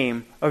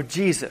name of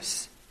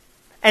Jesus.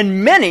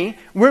 And many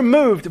were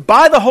moved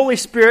by the Holy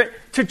Spirit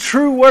to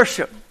true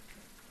worship.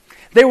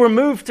 They were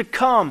moved to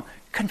come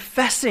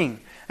confessing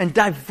and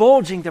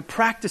divulging the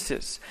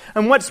practices.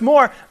 And what's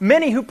more,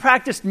 many who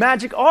practiced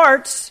magic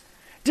arts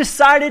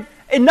decided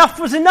enough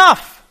was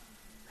enough.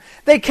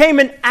 They came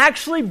and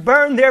actually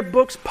burned their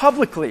books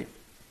publicly.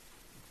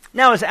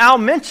 Now, as Al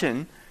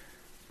mentioned,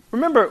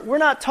 remember, we're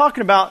not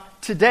talking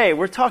about today.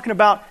 We're talking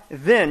about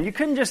then. You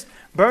couldn't just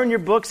burn your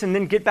books and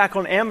then get back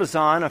on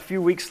Amazon a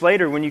few weeks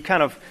later when you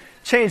kind of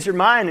change your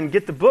mind and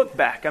get the book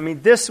back. I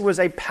mean, this was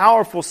a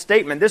powerful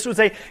statement. This was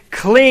a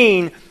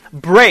clean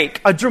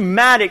break, a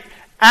dramatic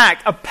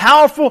act, a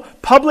powerful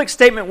public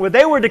statement where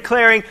they were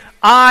declaring,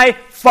 I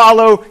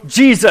follow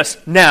Jesus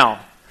now.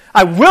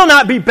 I will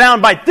not be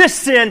bound by this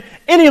sin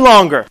any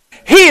longer.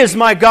 He is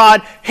my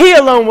God. He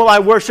alone will I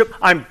worship.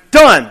 I'm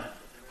done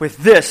with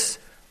this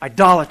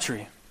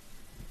idolatry.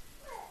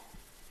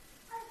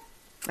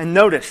 And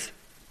notice,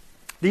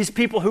 these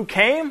people who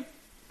came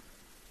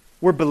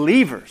were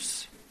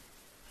believers.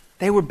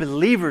 They were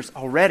believers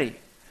already.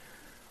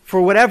 For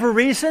whatever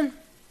reason,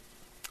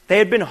 they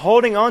had been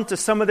holding on to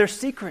some of their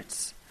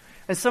secrets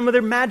and some of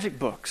their magic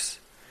books.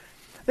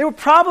 They were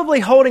probably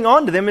holding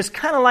on to them as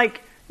kind of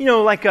like,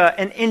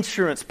 an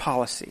insurance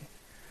policy.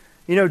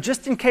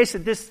 Just in case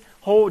that this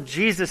whole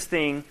Jesus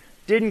thing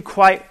didn't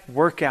quite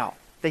work out,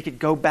 they could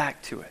go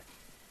back to it.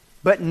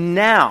 But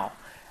now,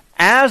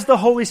 as the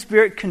Holy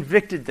Spirit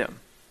convicted them,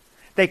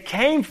 they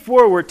came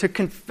forward to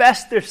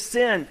confess their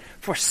sin,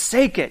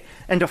 forsake it,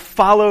 and to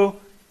follow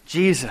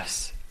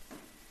Jesus.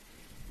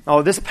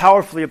 Oh, this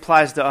powerfully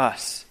applies to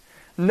us.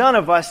 None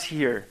of us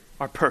here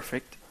are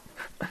perfect.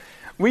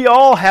 We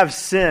all have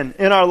sin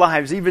in our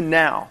lives, even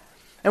now.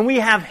 And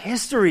we have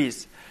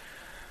histories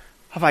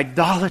of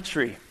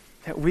idolatry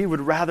that we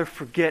would rather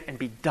forget and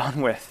be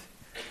done with.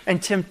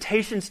 And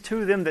temptations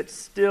to them that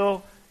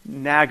still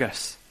nag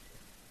us.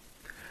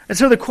 And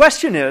so the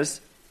question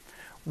is,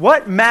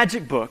 what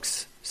magic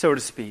books, so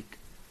to speak,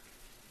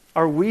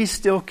 are we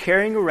still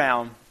carrying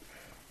around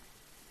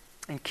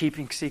and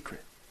keeping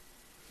secret?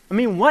 I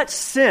mean, what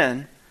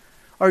sin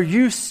are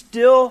you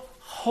still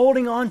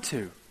holding on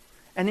to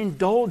and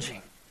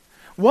indulging?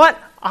 What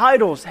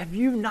idols have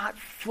you not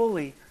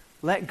fully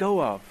let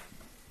go of?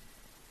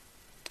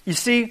 You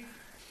see,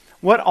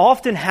 what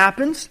often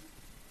happens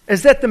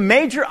is that the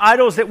major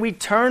idols that we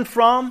turned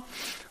from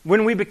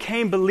when we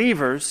became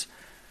believers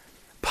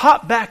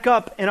pop back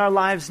up in our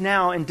lives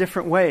now in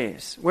different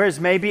ways. Whereas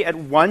maybe at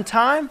one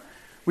time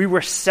we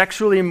were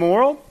sexually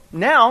immoral,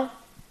 now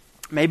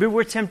maybe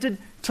we're tempted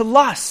to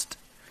lust.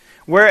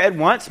 Where at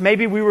once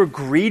maybe we were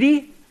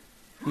greedy,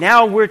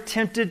 now we're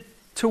tempted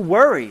to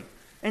worry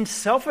and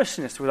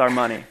selfishness with our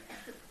money.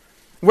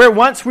 Where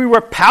once we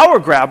were power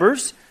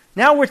grabbers,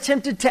 now we're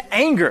tempted to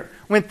anger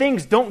when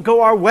things don't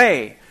go our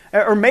way.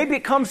 Or maybe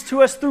it comes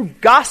to us through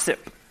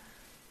gossip,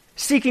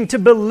 seeking to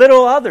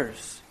belittle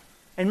others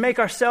and make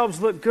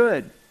ourselves look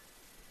good.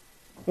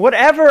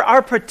 Whatever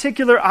our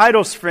particular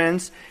idols,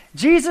 friends,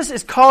 Jesus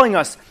is calling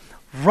us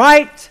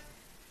right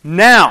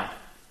now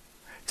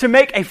to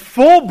make a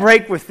full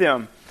break with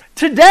them.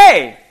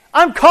 Today,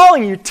 I'm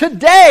calling you,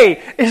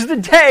 today is the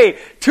day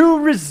to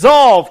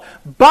resolve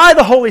by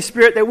the Holy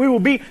Spirit that we will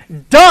be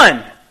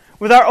done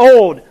with our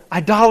old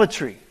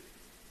idolatry.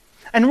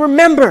 And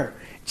remember,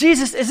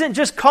 Jesus isn't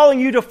just calling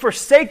you to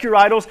forsake your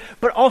idols,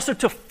 but also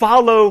to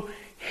follow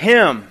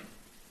Him.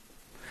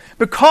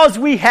 Because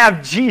we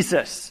have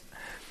Jesus,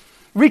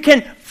 we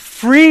can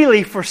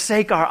freely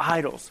forsake our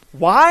idols.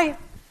 Why?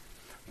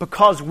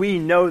 Because we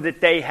know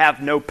that they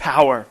have no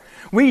power.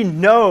 We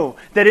know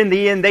that in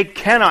the end they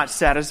cannot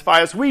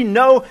satisfy us. We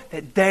know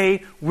that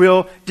they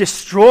will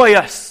destroy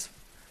us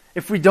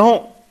if we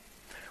don't.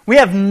 We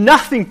have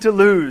nothing to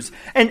lose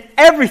and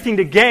everything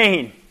to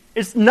gain.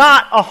 It's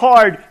not a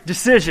hard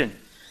decision.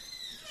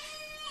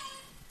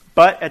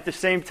 But at the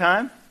same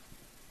time,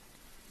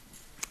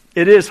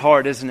 it is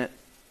hard, isn't it?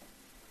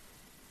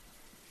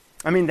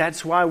 I mean,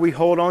 that's why we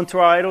hold on to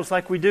our idols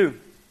like we do.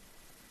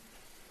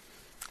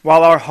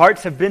 While our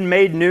hearts have been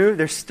made new,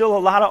 there's still a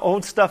lot of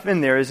old stuff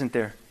in there, isn't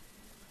there?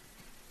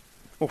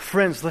 Well,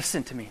 friends,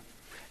 listen to me.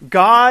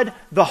 God,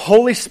 the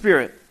Holy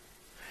Spirit,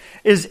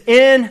 is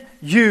in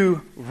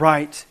you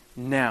right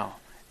now,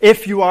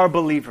 if you are a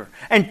believer,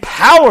 and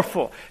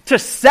powerful to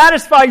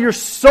satisfy your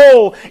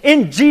soul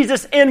in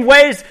Jesus in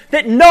ways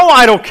that no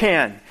idol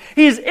can.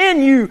 He's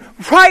in you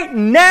right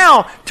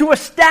now to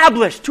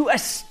establish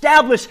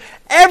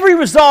every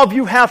resolve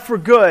you have for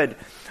good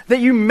that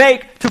you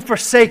make to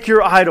forsake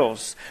your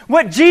idols.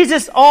 What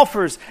Jesus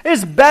offers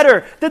is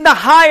better than the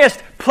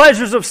highest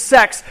pleasures of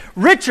sex,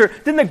 richer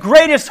than the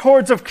greatest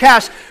hoards of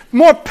cash,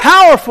 more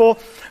powerful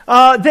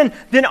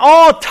than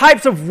all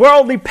types of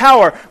worldly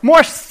power,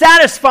 more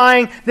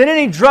satisfying than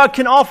any drug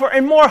can offer,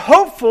 and more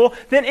hopeful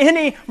than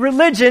any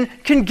religion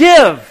can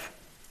give.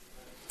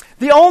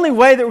 The only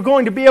way that we're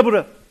going to be able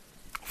to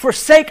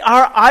forsake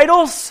our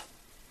idols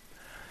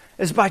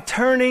is by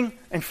turning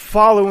and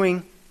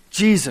following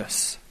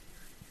Jesus.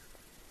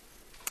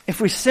 If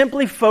we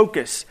simply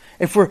focus,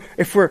 if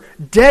we're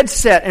dead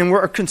set and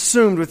we're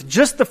consumed with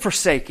just the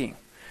forsaking,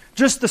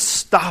 just the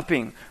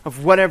stopping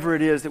of whatever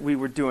it is that we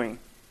were doing,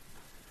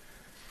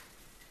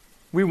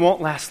 we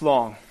won't last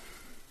long.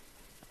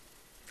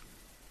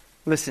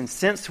 Listen,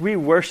 since we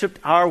worshiped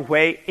our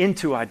way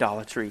into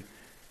idolatry,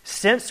 the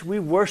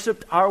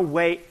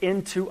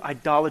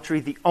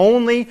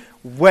only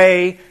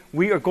way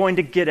we are going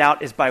to get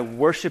out is by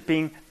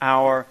worshiping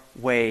our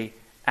way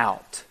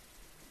out.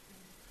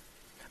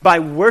 By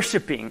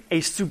worshiping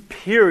a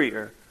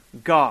superior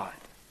God.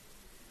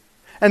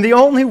 And the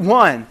only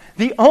one,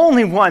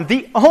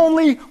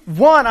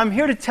 I'm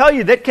here to tell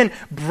you, that can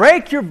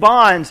break your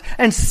bonds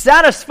and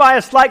satisfy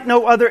us like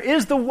no other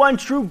is the one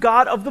true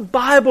God of the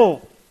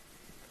Bible,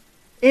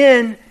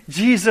 in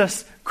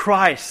Jesus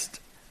Christ.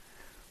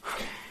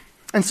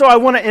 And so I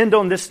want to end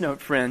on this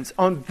note, friends,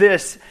 on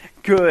this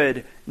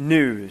good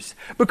news.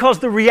 Because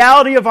the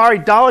reality of our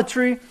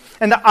idolatry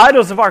and the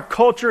idols of our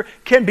culture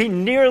can be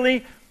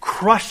nearly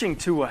crushing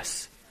to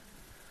us.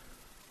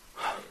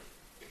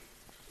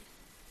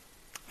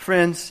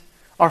 Friends,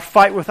 our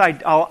fight with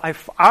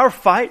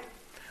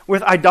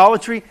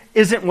idolatry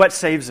isn't what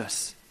saves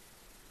us.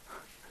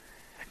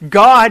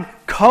 God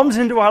comes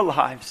into our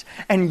lives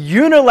and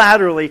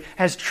unilaterally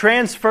has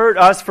transferred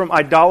us from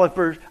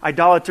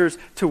idolaters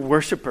to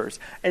worshipers.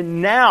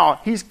 And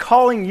now He's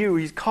calling you,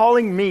 He's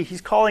calling me,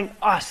 He's calling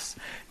us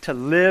to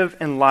live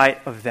in light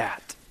of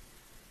that.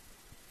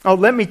 Oh,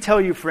 let me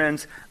tell you,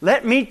 friends,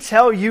 let me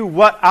tell you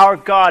what our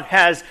God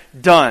has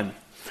done.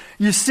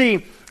 You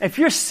see, if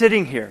you're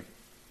sitting here,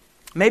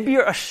 maybe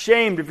you're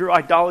ashamed of your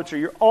idolatry.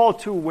 You're all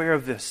too aware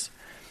of this.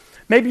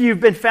 Maybe you've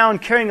been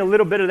found carrying a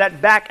little bit of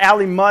that back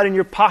alley mud in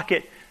your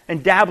pocket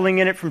and dabbling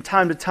in it from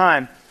time to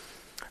time.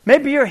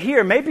 Maybe you're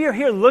here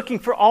looking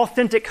for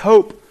authentic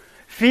hope,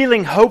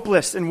 feeling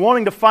hopeless and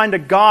wanting to find a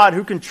God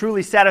who can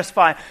truly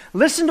satisfy.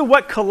 Listen to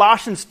what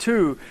Colossians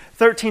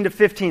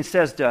 2:13-15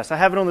 says to us. I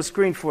have it on the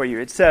screen for you.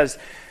 It says,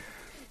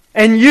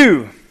 "And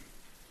you,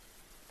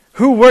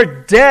 who were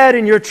dead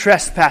in your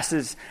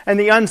trespasses and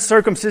the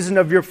uncircumcision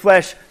of your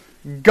flesh,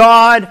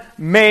 God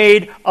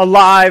made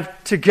alive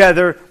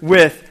together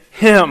with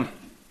Him,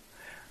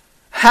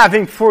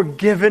 having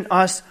forgiven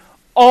us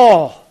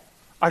all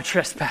our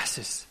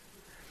trespasses,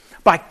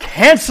 by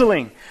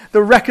canceling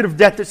the record of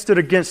debt that stood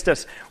against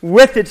us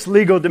with its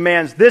legal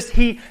demands. This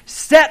He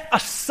set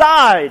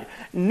aside,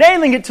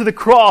 nailing it to the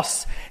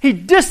cross. He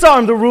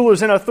disarmed the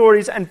rulers and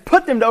authorities and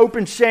put them to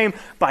open shame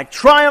by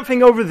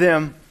triumphing over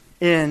them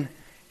in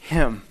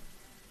Him."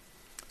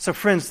 So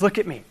friends, look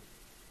at me.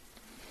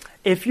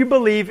 If you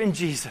believe in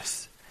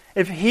Jesus,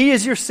 if He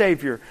is your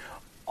Savior,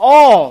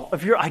 all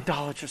of your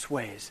idolatrous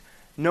ways,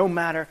 no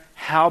matter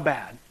how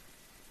bad,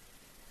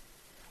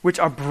 which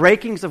are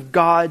breakings of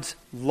God's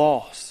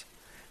laws,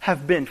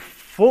 have been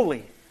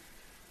fully,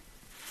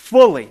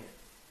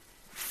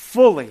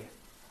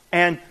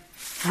 and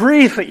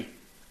freely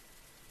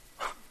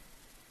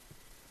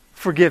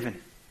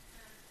forgiven.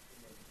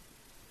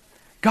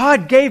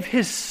 God gave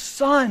His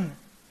Son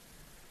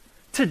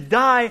to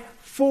die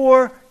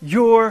for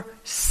your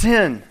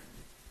sin.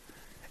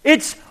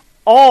 It's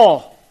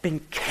all been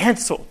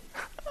canceled.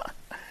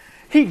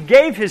 He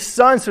gave His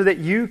Son so that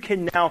you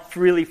can now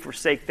freely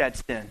forsake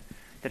that sin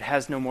that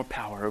has no more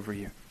power over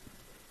you.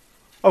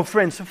 Oh,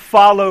 friends,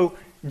 follow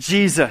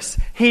Jesus.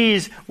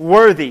 He's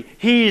worthy.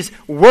 He's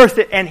worth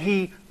it. And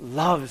He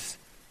loves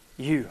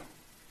you.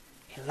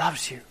 He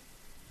loves you.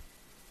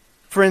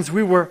 Friends,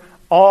 we were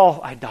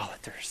all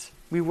idolaters.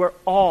 We were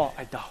all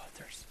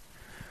idolaters.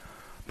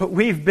 But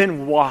we've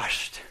been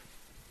washed.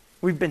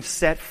 We've been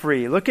set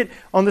free. Look at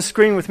on the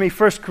screen with me,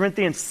 1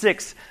 Corinthians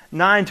 6,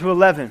 9 to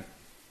 11.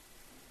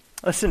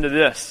 Listen to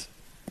this.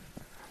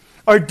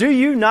 Or do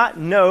you not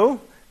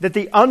know that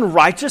the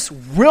unrighteous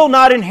will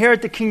not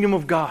inherit the kingdom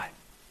of God?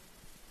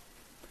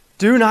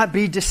 Do not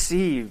be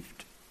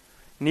deceived.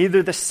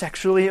 Neither the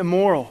sexually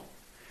immoral,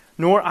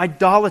 nor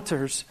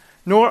idolaters,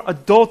 nor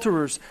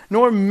adulterers,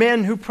 nor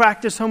men who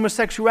practice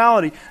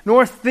homosexuality,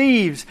 nor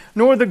thieves,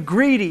 nor the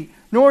greedy,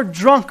 nor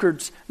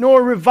drunkards,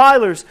 nor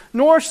revilers,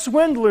 nor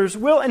swindlers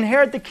will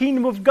inherit the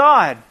kingdom of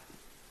God.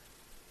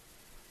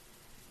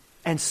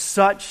 And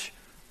such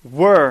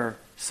were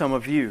some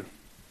of you.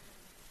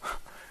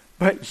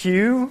 But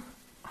you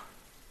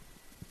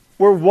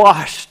were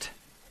washed.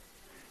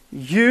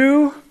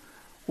 You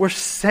were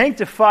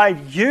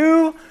sanctified.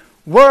 You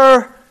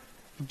were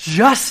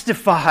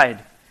justified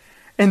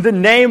in the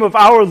name of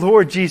our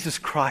Lord Jesus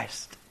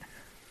Christ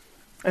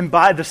and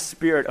by the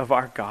Spirit of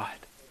our God.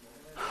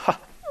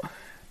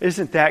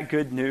 Isn't that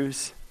good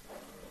news?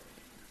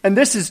 And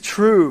this is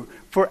true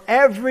for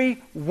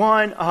every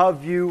one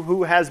of you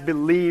who has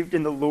believed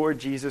in the Lord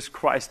Jesus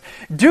Christ.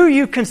 Do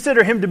you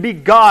consider Him to be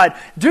God?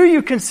 Do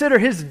you consider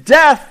His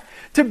death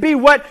to be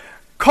what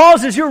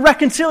causes your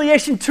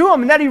reconciliation to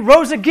Him and that He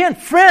rose again?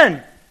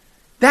 Friend,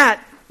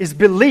 that is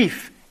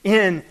belief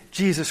in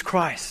Jesus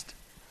Christ.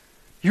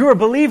 You're a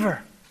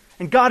believer,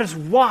 and God has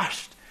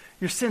washed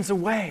your sins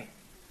away.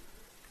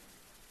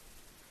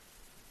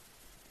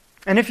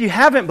 And if you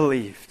haven't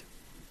believed,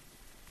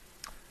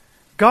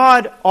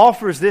 God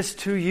offers this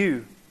to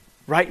you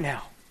right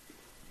now.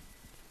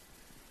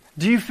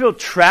 Do you feel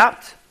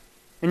trapped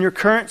in your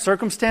current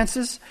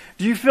circumstances?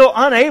 Do you feel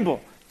unable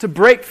to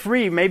break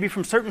free maybe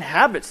from certain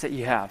habits that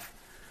you have?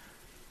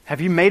 Have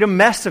you made a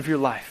mess of your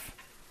life?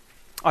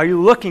 Are you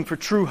looking for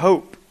true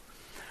hope?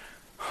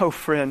 Oh,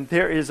 friend,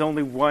 there is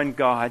only one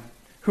God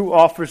who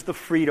offers the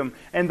freedom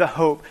and the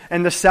hope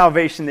and the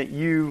salvation that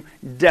you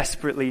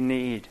desperately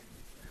need.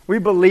 We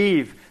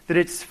believe that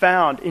it's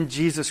found in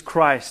Jesus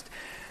Christ.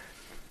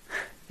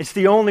 It's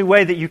the only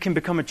way that you can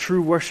become a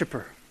true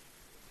worshiper.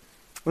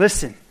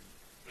 Listen,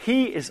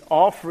 He is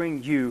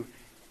offering you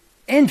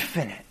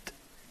infinite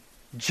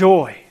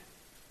joy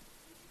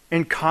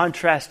in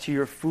contrast to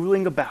your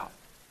fooling about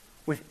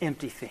with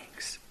empty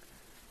things.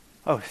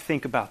 Oh,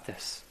 think about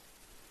this,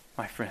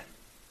 my friend.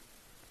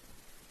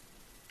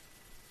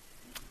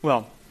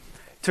 Well,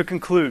 to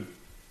conclude,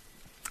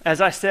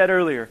 as I said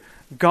earlier,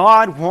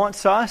 God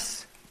wants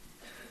us,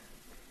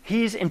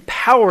 He's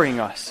empowering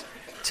us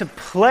to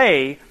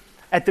play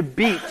at the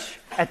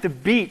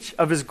beach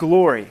of His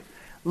glory.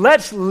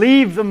 Let's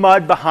leave the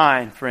mud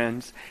behind,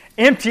 friends.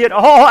 Empty it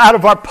all out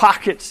of our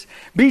pockets.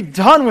 Be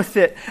done with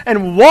it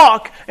and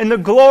walk in the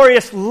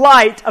glorious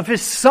light of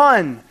His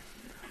Son.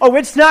 Oh,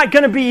 it's not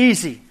going to be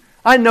easy.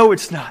 I know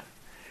it's not.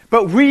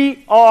 But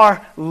we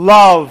are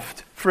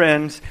loved,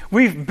 friends.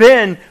 We've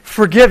been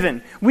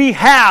forgiven. We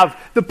have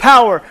the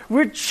power.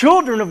 We're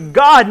children of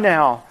God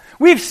now.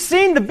 We've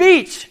seen the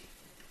beach.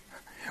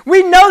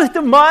 We know that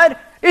the mud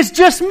is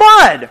just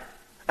mud.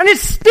 And it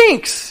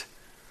stinks.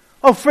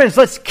 Oh, friends,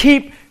 let's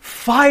keep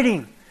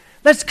fighting.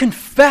 Let's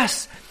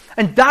confess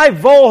and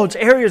divulge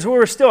areas where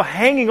we're still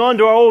hanging on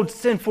to our old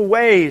sinful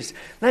ways.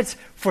 Let's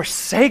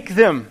forsake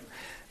them.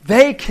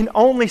 They can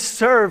only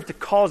serve to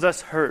cause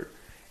us hurt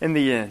in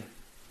the end.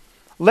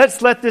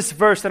 Let's let this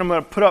verse that I'm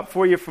going to put up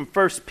for you from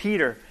 1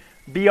 Peter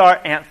be our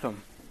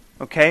anthem.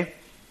 Okay?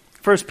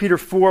 1 Peter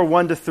 4,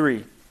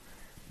 1-3.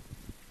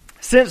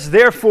 Since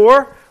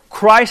therefore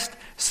Christ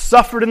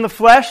suffered in the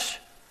flesh,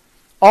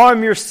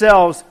 arm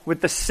yourselves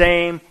with the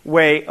same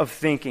way of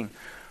thinking.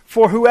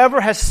 For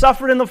whoever has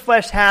suffered in the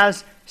flesh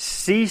has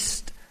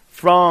ceased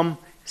from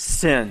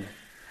sin,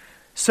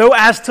 so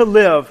as to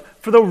live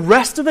for the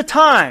rest of the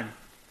time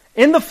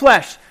in the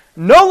flesh,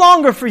 no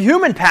longer for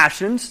human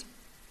passions,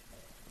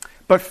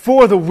 but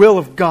for the will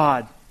of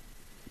God.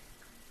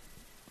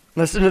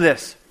 Listen to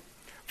this.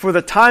 For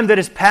the time that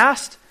is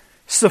past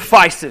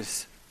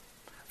suffices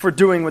for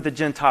doing what the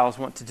Gentiles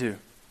want to do,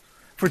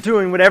 for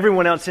doing what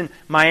everyone else in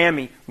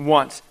Miami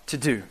wants to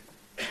do.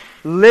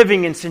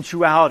 Living in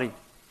sensuality,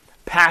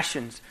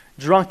 passions,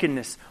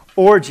 drunkenness,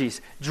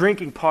 orgies,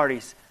 drinking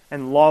parties,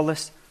 and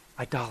lawless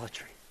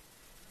idolatry.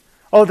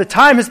 Oh, the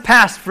time has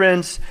passed,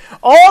 friends.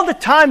 All the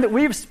time that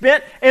we've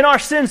spent in our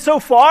sin so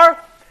far,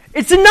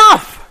 it's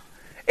enough.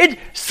 It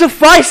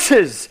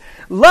suffices.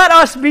 Let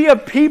us be a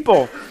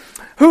people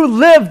who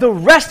live the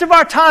rest of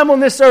our time on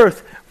this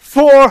earth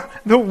for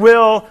the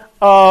will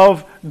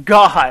of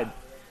God.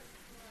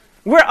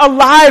 We're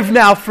alive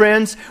now,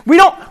 friends. We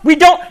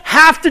don't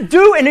have to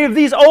do any of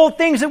these old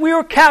things that we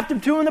were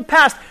captive to in the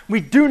past. We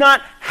do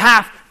not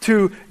have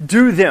to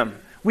do them.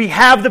 We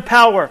have the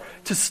power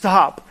to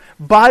stop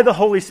by the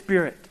Holy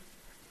Spirit.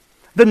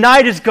 The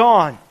night is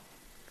gone.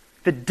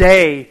 The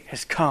day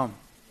has come.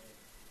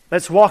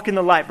 Let's walk in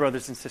the light,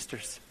 brothers and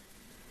sisters.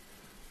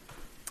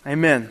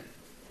 Amen.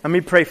 Let me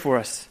pray for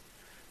us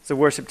as the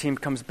worship team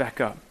comes back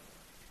up.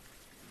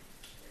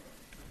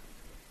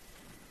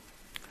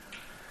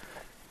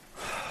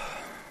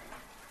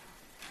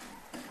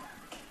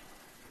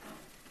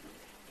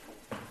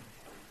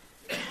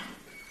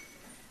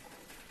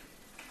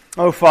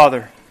 Oh,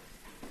 Father,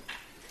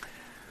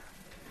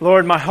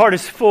 Lord, my heart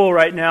is full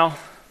right now.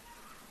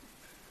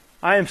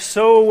 I am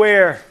so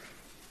aware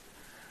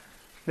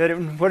that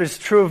what is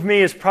true of me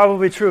is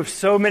probably true of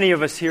so many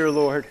of us here,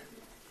 Lord.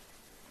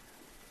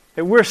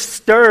 That we're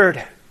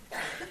stirred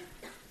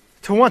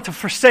to want to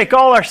forsake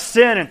all our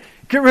sin and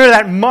get rid of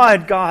that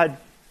mud, God.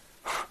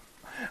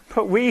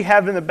 But we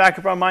have in the back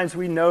of our minds,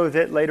 we know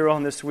that later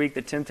on this week,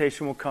 the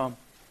temptation will come.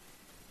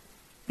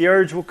 The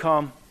urge will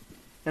come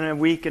in a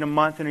week, in a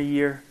month, in a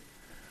year.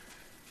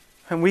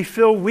 And we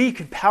feel weak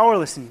and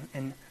powerless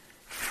and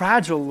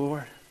fragile,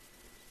 Lord.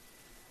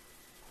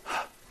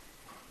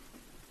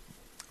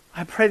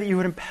 I pray that you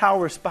would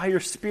empower us by your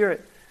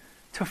Spirit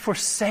to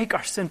forsake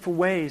our sinful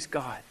ways,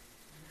 God.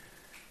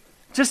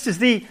 Just as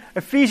the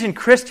Ephesian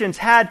Christians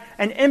had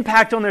an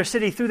impact on their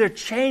city through their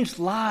changed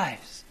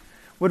lives,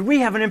 would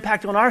we have an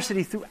impact on our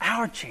city through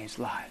our changed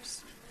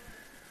lives?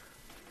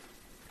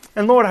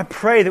 And Lord, I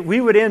pray that we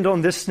would end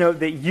on this note,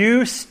 that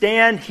you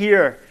stand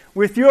here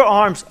with your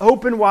arms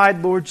open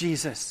wide, Lord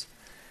Jesus,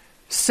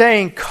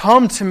 saying,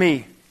 come to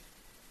me,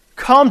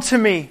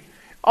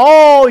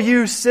 all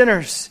you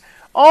sinners,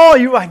 all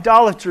you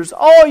idolaters,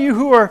 all you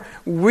who are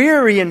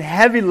weary and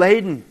heavy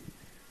laden,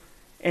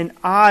 and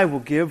I will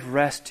give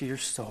rest to your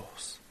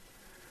souls.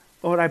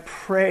 Lord, I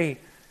pray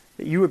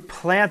that you would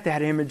plant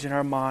that image in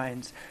our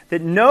minds,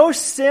 that no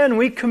sin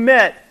we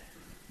commit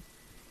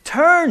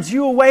turns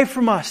you away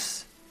from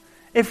us.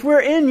 If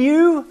we're in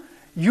you,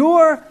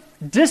 your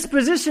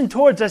disposition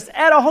towards us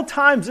at all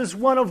times is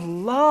one of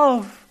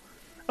love,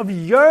 of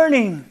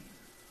yearning,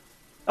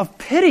 of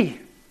pity,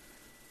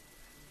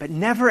 but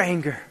never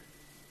anger,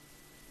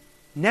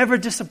 never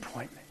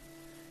disappointment,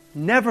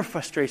 never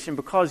frustration,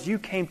 because you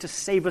came to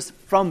save us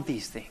from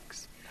these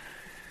things.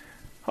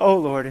 Oh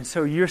Lord, and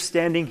so you're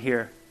standing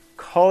here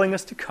calling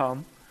us to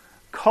come,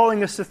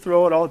 calling us to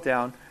throw it all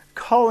down,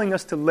 calling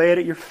us to lay it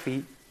at your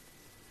feet,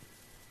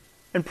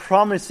 and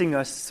promising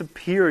us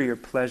superior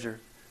pleasure,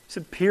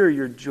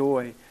 superior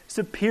joy,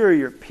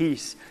 superior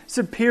peace,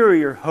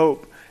 superior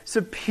hope,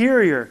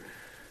 superior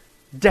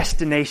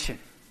destination.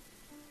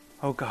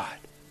 Oh God.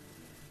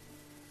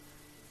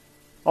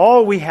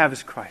 All we have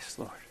is Christ,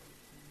 Lord.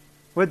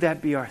 Would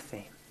that be our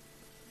theme?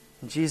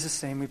 In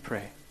Jesus' name we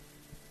pray.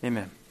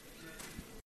 Amen.